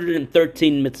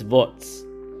 613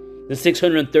 mitzvot, the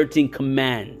 613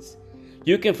 commands.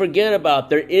 You can forget about,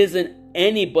 there isn't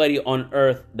anybody on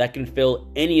earth that can fill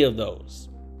any of those.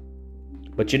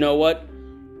 But you know what?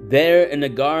 There in the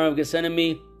Garden of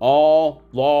Gethsemane, all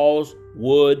laws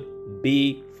would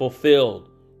be fulfilled.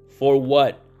 For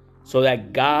what? So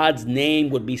that God's name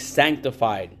would be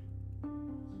sanctified.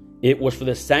 It was for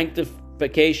the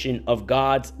sanctification of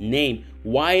God's name.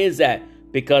 Why is that?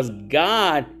 Because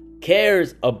God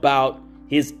cares about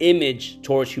his image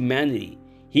towards humanity.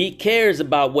 He cares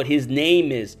about what his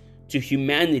name is to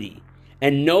humanity.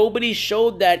 And nobody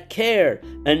showed that care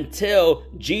until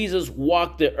Jesus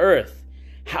walked the earth.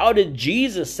 How did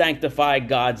Jesus sanctify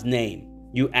God's name,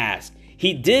 you ask?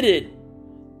 He did it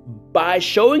by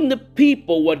showing the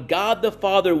people what God the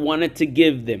Father wanted to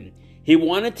give them. He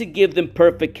wanted to give them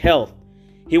perfect health.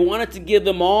 He wanted to give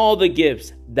them all the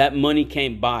gifts that money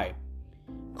can't buy.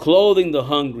 Clothing the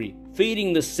hungry,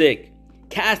 feeding the sick,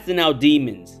 casting out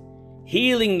demons,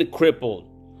 healing the crippled,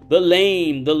 the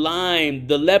lame, the lame,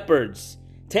 the leopards,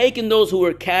 taking those who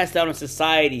were cast out in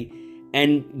society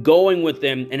and going with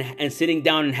them and sitting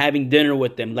down and having dinner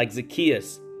with them, like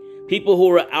Zacchaeus, people who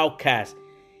were outcasts.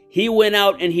 He went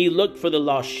out and he looked for the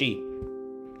lost sheep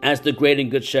as the great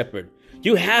and good shepherd.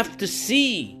 You have to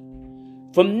see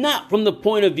not from the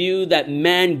point of view that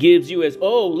man gives you as,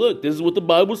 oh, look, this is what the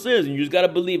Bible says and you just got to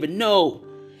believe it. No,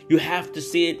 you have to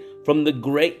see it from the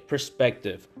great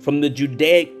perspective, from the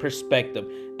Judaic perspective,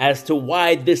 as to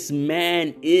why this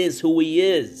man is who he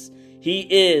is. He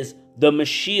is the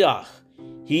Mashiach.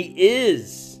 He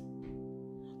is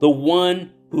the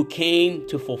one who came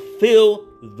to fulfill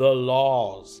the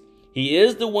laws. He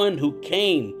is the one who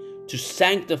came to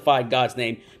sanctify God's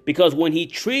name, because when he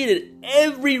treated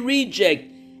every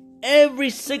reject, every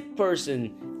sick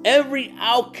person, every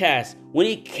outcast, when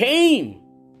he came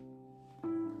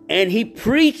and he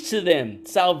preached to them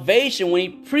salvation, when he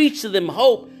preached to them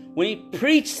hope, when he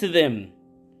preached to them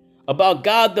about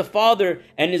God the Father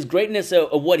and his greatness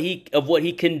of what he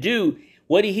can do,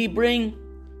 what did he bring?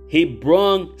 He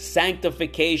brought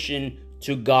sanctification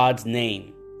to God's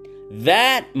name.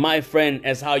 That, my friend,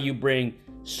 is how you bring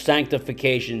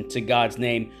sanctification to God's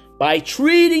name, by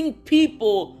treating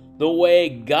people the way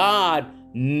God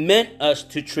meant us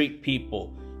to treat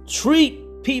people.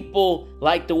 Treat people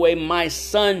like the way my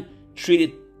son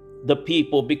treated the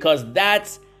people, because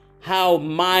that's how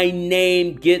my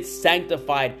name gets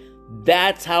sanctified.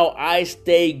 That's how I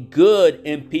stay good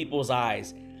in people's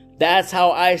eyes. That's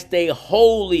how I stay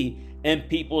holy in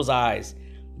people's eyes.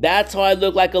 That's how I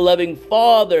look like a loving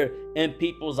father in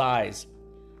people's eyes.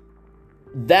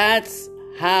 That's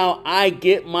how I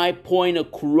get my point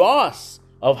across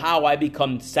of how I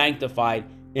become sanctified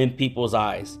in people's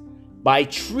eyes. By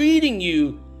treating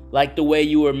you like the way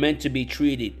you were meant to be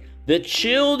treated. The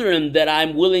children that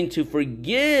I'm willing to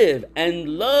forgive and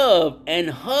love and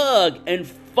hug and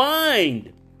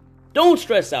find. Don't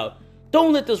stress out.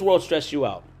 Don't let this world stress you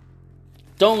out.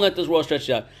 Don't let this world stress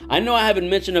you out. I know I haven't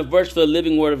mentioned a verse for the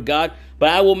living word of God, but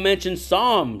I will mention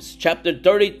Psalms chapter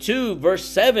 32, verse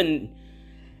 7.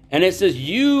 And it says,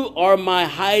 you are my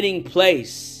hiding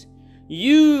place.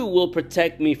 You will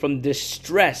protect me from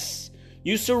distress.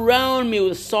 You surround me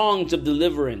with songs of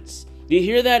deliverance. Do you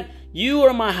hear that? You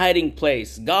are my hiding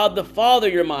place. God the Father,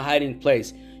 you're my hiding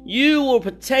place. You will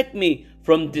protect me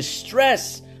from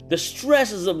distress, the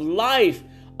stresses of life.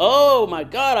 Oh my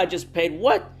God, I just paid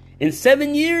what? In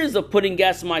 7 years of putting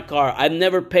gas in my car, I've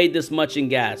never paid this much in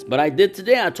gas. But I did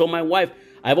today. I told my wife,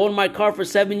 I've owned my car for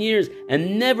 7 years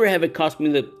and never have it cost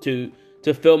me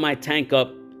to fill my tank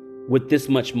up with this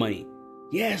much money.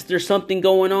 Yes, there's something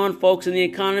going on, folks, in the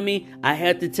economy. I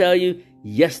had to tell you,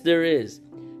 yes, there is.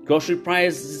 Grocery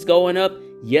prices going up?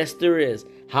 Yes, there is.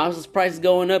 Houses prices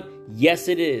going up? Yes,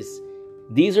 it is.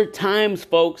 These are times,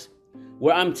 folks,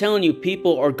 where I'm telling you,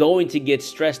 people are going to get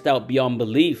stressed out beyond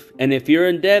belief. And if you're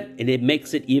in debt, it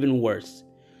makes it even worse.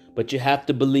 But you have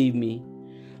to believe me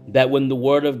that when the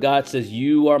word of God says,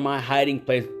 you are my hiding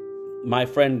place, my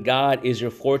friend, God is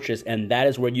your fortress, and that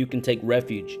is where you can take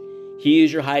refuge. He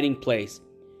is your hiding place.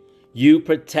 You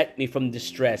protect me from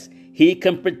distress. He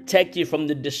can protect you from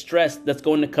the distress that's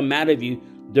going to come out of you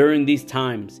during these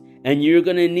times. And you're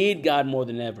going to need God more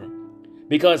than ever.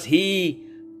 Because he,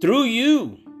 through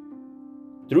you,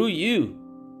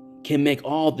 can make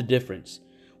all the difference.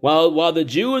 While the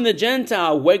Jew and the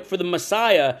Gentile wait for the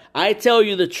Messiah, I tell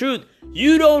you the truth,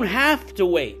 you don't have to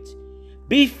wait.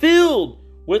 Be filled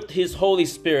with his Holy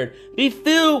Spirit. Be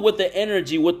filled with the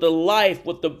energy, with the life,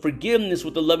 with the forgiveness,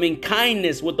 with the loving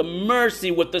kindness, with the mercy,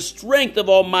 with the strength of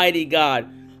Almighty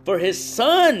God. For his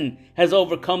Son has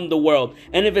overcome the world.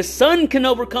 And if his Son can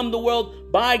overcome the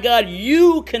world, by God,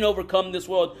 you can overcome this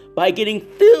world by getting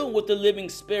filled with the living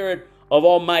Spirit of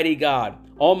Almighty God,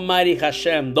 Almighty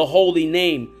Hashem, the holy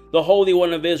name, the Holy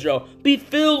One of Israel. Be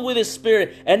filled with his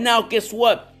Spirit. And now guess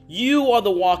what? You are the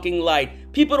walking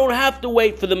light. People don't have to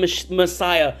wait for the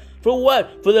Messiah. For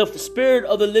what? For the Spirit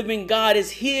of the living God is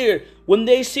here. When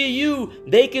they see you,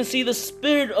 they can see the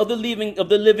Spirit of the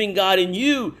living God in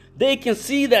you. They can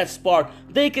see that spark.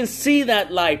 They can see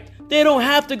that light. They don't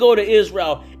have to go to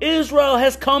Israel. Israel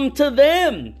has come to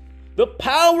them. The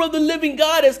power of the living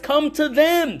God has come to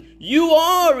them. You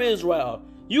are Israel.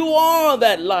 You are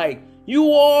that light.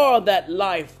 You are that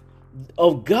life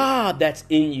of God that's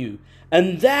in you.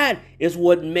 And that is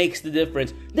what makes the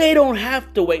difference. They don't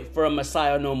have to wait for a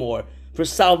Messiah no more. For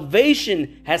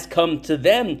salvation has come to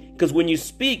them. Because when you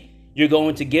speak, you're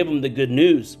going to give them the good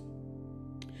news.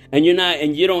 And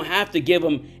you don't have to give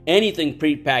them anything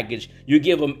prepackaged. You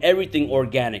give them everything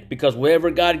organic, because whatever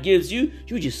God gives you,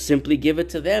 you just simply give it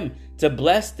to them, to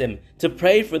bless them, to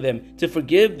pray for them, to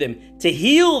forgive them, to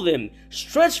heal them.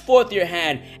 Stretch forth your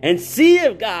hand and see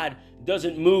if God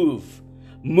doesn't move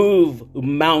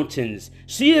mountains.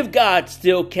 See if God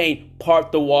still can't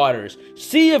part the waters.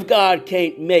 See if God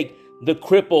can't make the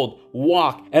crippled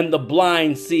walk and the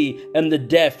blind see and the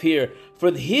deaf hear.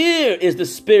 For here is the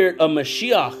spirit of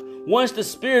Mashiach. Once the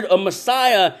spirit of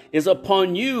Messiah is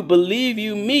upon you, believe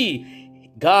you me,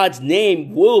 God's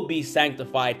name will be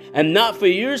sanctified. And not for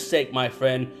your sake, my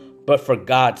friend, but for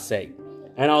God's sake.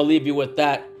 And I'll leave you with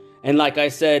that. And like I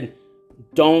said,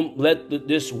 don't let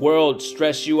this world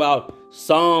stress you out.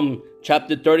 Psalm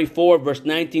chapter 34, verse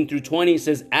 19 through 20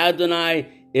 says, Adonai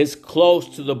is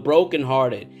close to the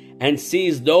brokenhearted and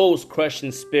sees those crushed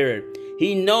in spirit.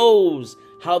 He knows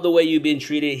how the way you've been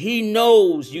treated. He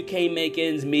knows you can't make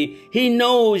ends meet. He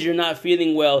knows you're not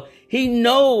feeling well. He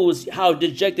knows how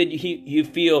dejected you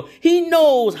feel. He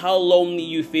knows how lonely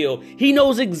you feel. He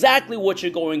knows exactly what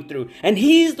you're going through. And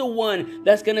he's the one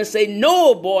that's going to say,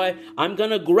 no, boy, I'm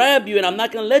going to grab you and I'm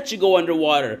not going to let you go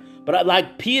underwater. But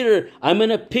like Peter, I'm going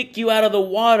to pick you out of the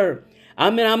water.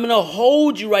 I'm going to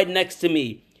hold you right next to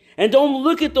me. And don't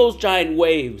look at those giant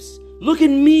waves. Look at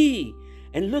me.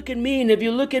 And look at me. And if you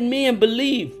look at me and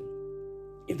believe,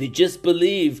 if you just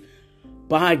believe,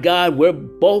 by God, we're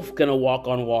both going to walk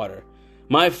on water.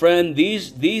 My friend,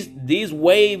 these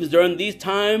waves during these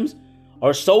times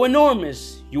are so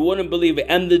enormous, you wouldn't believe it.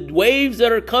 And the waves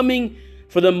that are coming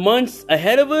for the months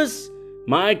ahead of us,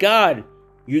 my God,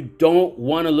 you don't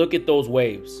want to look at those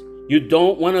waves. You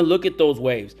don't want to look at those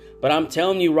waves. But I'm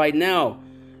telling you right now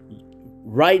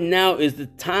is the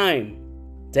time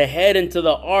to head into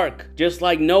the ark, just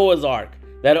like Noah's ark.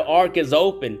 That ark is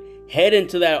open. Head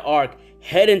into that ark.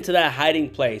 Head into that hiding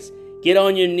place. Get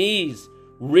on your knees.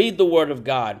 Read the word of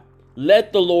God.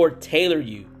 Let the Lord tailor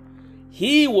you.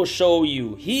 He will show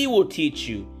you. He will teach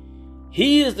you.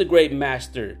 He is the great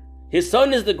master. His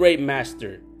son is the great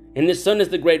master. And his son is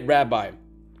the great rabbi.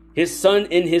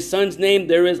 In his son's name,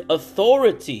 there is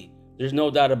authority. There's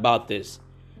no doubt about this.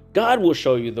 God will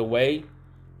show you the way.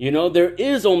 You know, there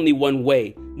is only one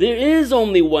way. There is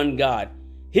only one God.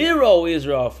 Hear, O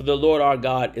Israel, for the Lord our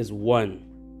God is one.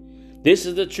 This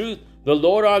is the truth. The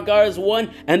Lord our God is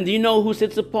one. And do you know who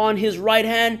sits upon his right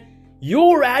hand?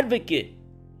 Your advocate,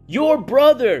 your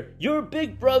brother, your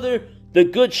big brother, the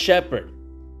good shepherd.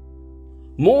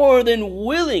 More than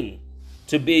willing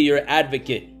to be your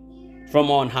advocate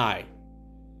from on high.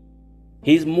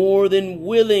 He's more than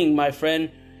willing, my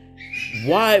friend.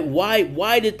 Why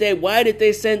did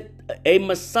they send a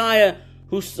Messiah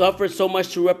who suffered so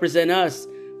much to represent us?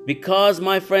 Because,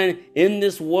 my friend, in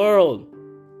this world,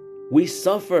 we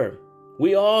suffer.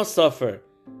 We all suffer.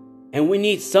 And we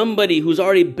need somebody who's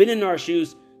already been in our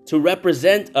shoes to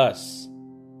represent us.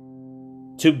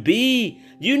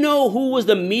 You know who was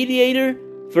the mediator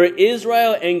for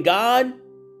Israel and God?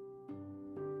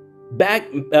 Back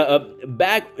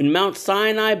in Mount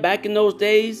Sinai, back in those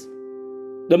days,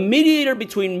 the mediator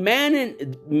between man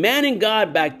and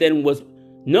God back then was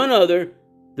none other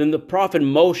than the prophet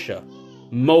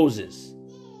Moses.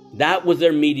 That was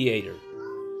their mediator.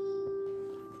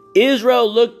 Israel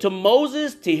looked to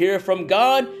Moses to hear from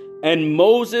God, and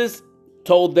Moses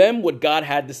told them what God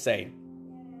had to say.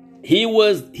 He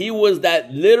was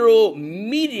that literal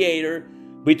mediator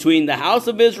between the house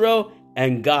of Israel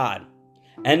and God.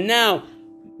 And now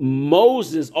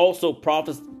Moses also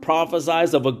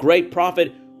prophesies of a great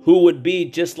prophet who would be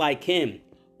just like him.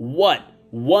 What?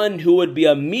 One who would be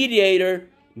a mediator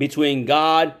between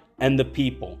God and the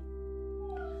people.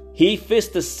 He fits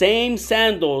the same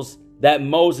sandals that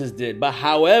Moses did. But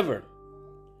however,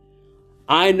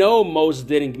 I know Moses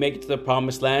didn't make it to the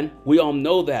promised land. We all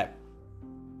know that.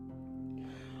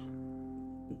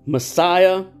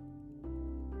 Messiah,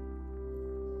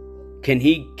 can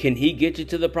he get you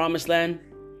to the promised land?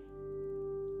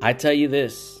 I tell you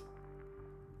this.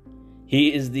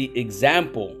 He is the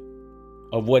example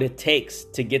of what it takes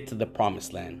to get to the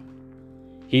promised land.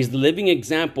 He's the living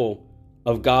example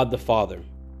of God the Father.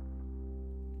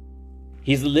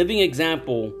 He's the living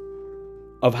example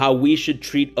of how we should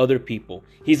treat other people.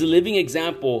 He's a living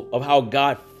example of how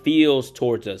God feels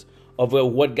towards us, of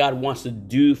what God wants to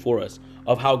do for us,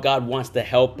 of how God wants to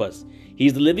help us.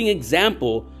 He's the living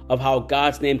example of how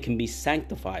God's name can be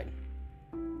sanctified.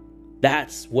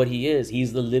 That's what he is.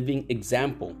 He's the living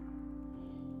example.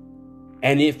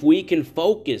 And if we can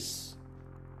focus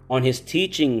on his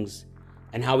teachings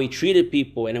and how he treated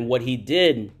people and what he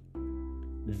did,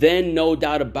 then no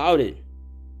doubt about it,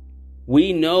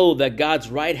 we know that God's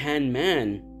right-hand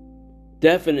man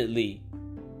definitely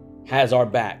has our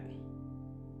back.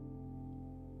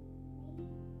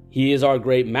 He is our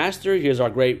great master. He is our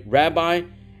great rabbi.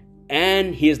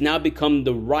 And he has now become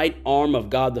the right arm of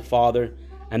God the Father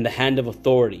and the hand of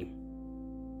authority.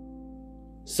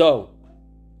 So,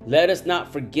 let us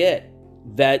not forget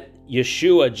that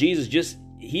Yeshua, Jesus,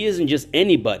 he isn't just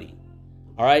anybody.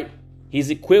 All right? He's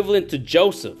equivalent to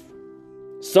Joseph,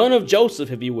 son of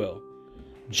Joseph, if you will.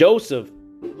 Joseph,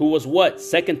 who was what?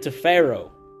 Second to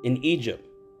Pharaoh in Egypt.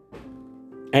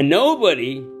 And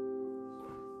nobody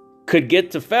could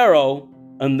get to Pharaoh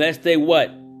unless they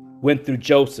what? Went through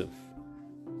Joseph.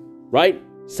 Right?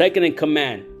 Second in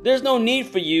command. There's no need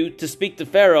for you to speak to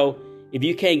Pharaoh if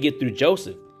you can't get through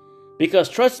Joseph. Because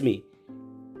trust me,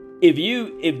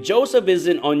 if Joseph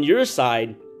isn't on your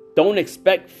side, don't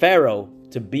expect Pharaoh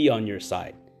to be on your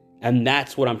side. And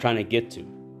that's what I'm trying to get to.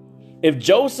 If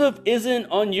Joseph isn't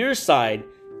on your side,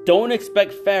 don't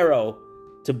expect Pharaoh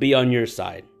to be on your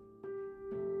side.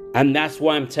 And that's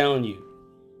why I'm telling you,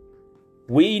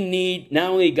 we need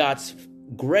not only God's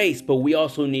grace, but we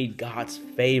also need God's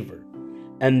favor.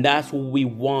 And that's what we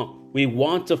want. We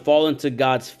want to fall into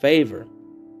God's favor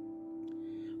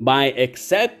by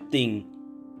accepting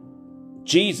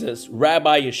Jesus,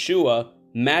 Rabbi Yeshua,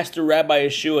 Master Rabbi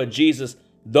Yeshua, Jesus,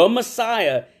 the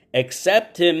Messiah.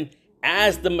 Accept him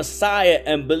as the Messiah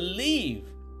and believe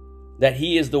that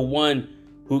he is the one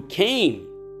who came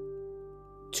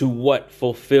to what?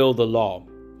 Fulfill the law.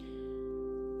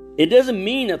 It doesn't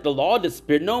mean that the law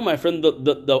disappeared. No, my friend,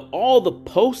 all the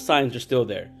post signs are still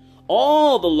there.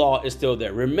 All the law is still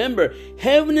there. Remember,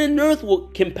 heaven and earth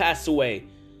can pass away,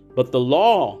 but the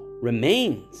law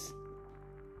remains.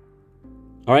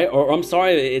 All right, or I'm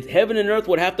sorry, heaven and earth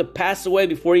would have to pass away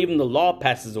before even the law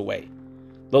passes away.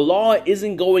 The law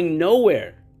isn't going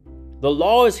nowhere. The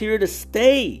law is here to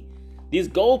stay. These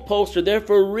goalposts are there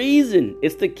for a reason.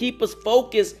 It's to keep us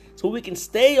focused so we can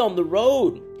stay on the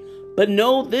road. But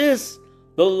know this,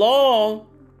 the law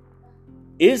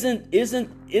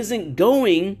isn't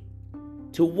going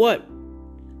to what?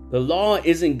 The law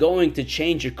isn't going to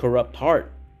change your corrupt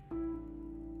heart.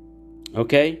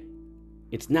 Okay?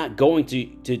 It's not going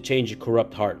to change your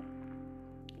corrupt heart.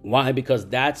 Why? Because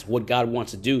that's what God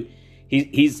wants to do.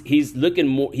 He's looking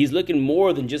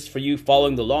more than just for you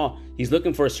following the law. He's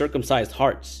looking for circumcised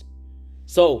hearts.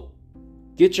 So,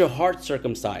 get your heart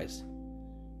circumcised.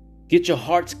 Get your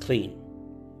hearts clean.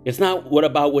 It's not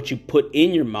about what you put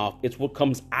in your mouth. It's what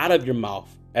comes out of your mouth,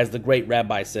 as the great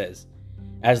rabbi says,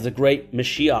 as the great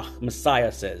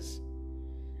Messiah says.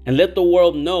 And let the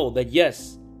world know that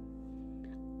yes,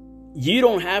 you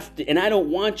don't have to, and I don't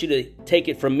want you to take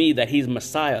it from me that he's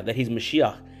Messiah, that he's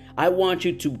Mashiach. I want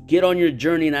you to get on your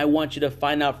journey and I want you to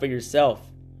find out for yourself.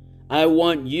 I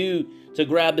want you to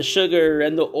grab the sugar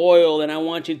and the oil and I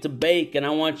want you to bake and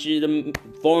I want you to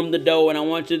form the dough and I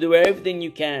want you to do everything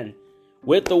you can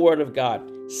with the word of God.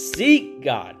 Seek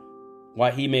God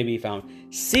while he may be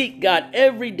found. Seek God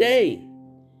every day,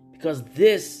 because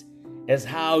this is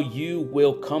how you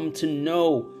will come to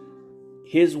know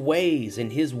his ways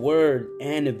and his word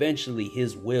and eventually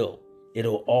his will.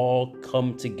 It'll all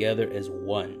come together as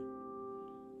one.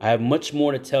 I have much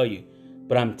more to tell you,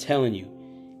 but I'm telling you,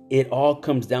 it all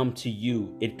comes down to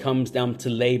you. It comes down to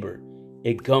labor.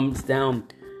 It comes down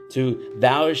to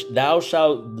thou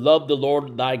shalt love the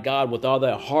Lord thy God with all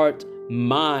thy heart,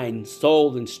 mind,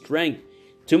 soul, and strength.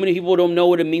 Too many people don't know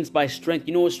what it means by strength.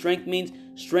 You know what strength means?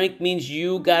 Strength means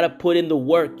you got to put in the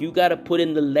work. You got to put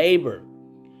in the labor.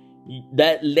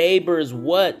 That labor is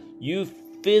what? You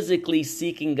physically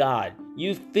seeking God.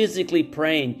 You physically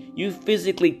praying. You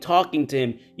physically talking to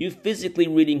him. You physically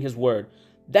reading his word.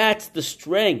 That's the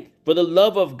strength for the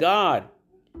love of God.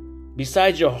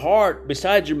 Besides your heart,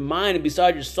 besides your mind, and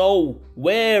besides your soul,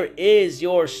 where is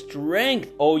your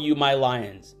strength, O you my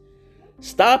lions?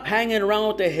 Stop hanging around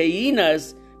with the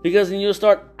hyenas, because then you'll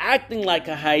start acting like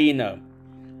a hyena.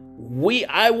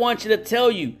 I want you to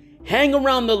tell you, hang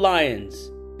around the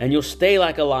lions, and you'll stay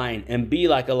like a lion and be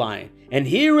like a lion. And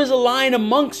here is a lion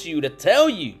amongst you to tell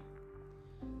you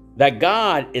that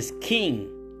God is King,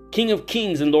 King of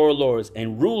kings and Lord of lords,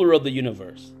 and ruler of the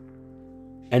universe.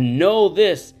 And know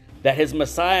this, that his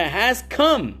Messiah has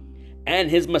come,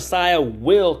 and his Messiah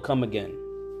will come again.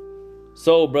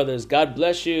 So, brothers, God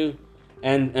bless you.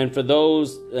 And for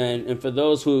those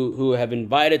who have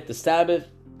invited the Sabbath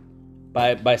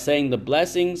by saying the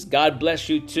blessings, God bless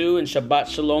you too, and Shabbat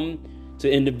Shalom to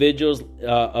individuals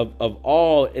of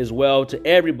all as well, to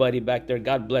everybody back there.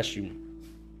 God bless you.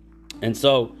 And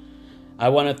so I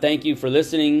want to thank you for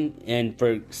listening and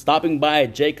for stopping by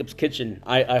at Jacob's Kitchen.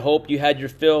 I hope you had your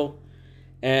fill,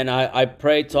 and I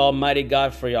pray to Almighty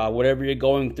God for y'all. Whatever you're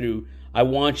going through, I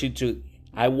want you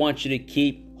to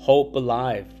keep hope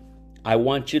alive. I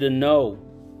want you to know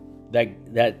that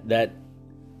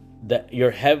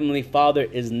your Heavenly Father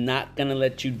is not going to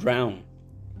let you drown.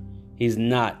 He's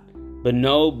not. But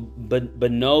know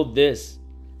this,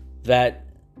 that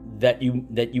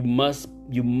you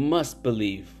must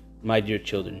believe, my dear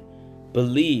children.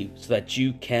 Believe so that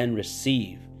you can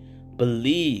receive.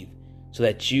 Believe so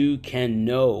that you can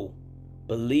know.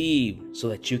 Believe so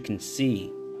that you can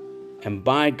see. And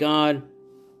by God,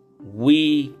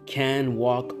 we can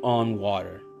walk on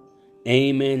water.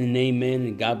 Amen and amen.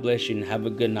 And God bless you and have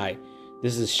a good night.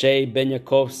 This is Shay Ben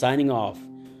Yaakov signing off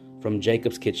from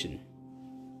Jacob's Kitchen.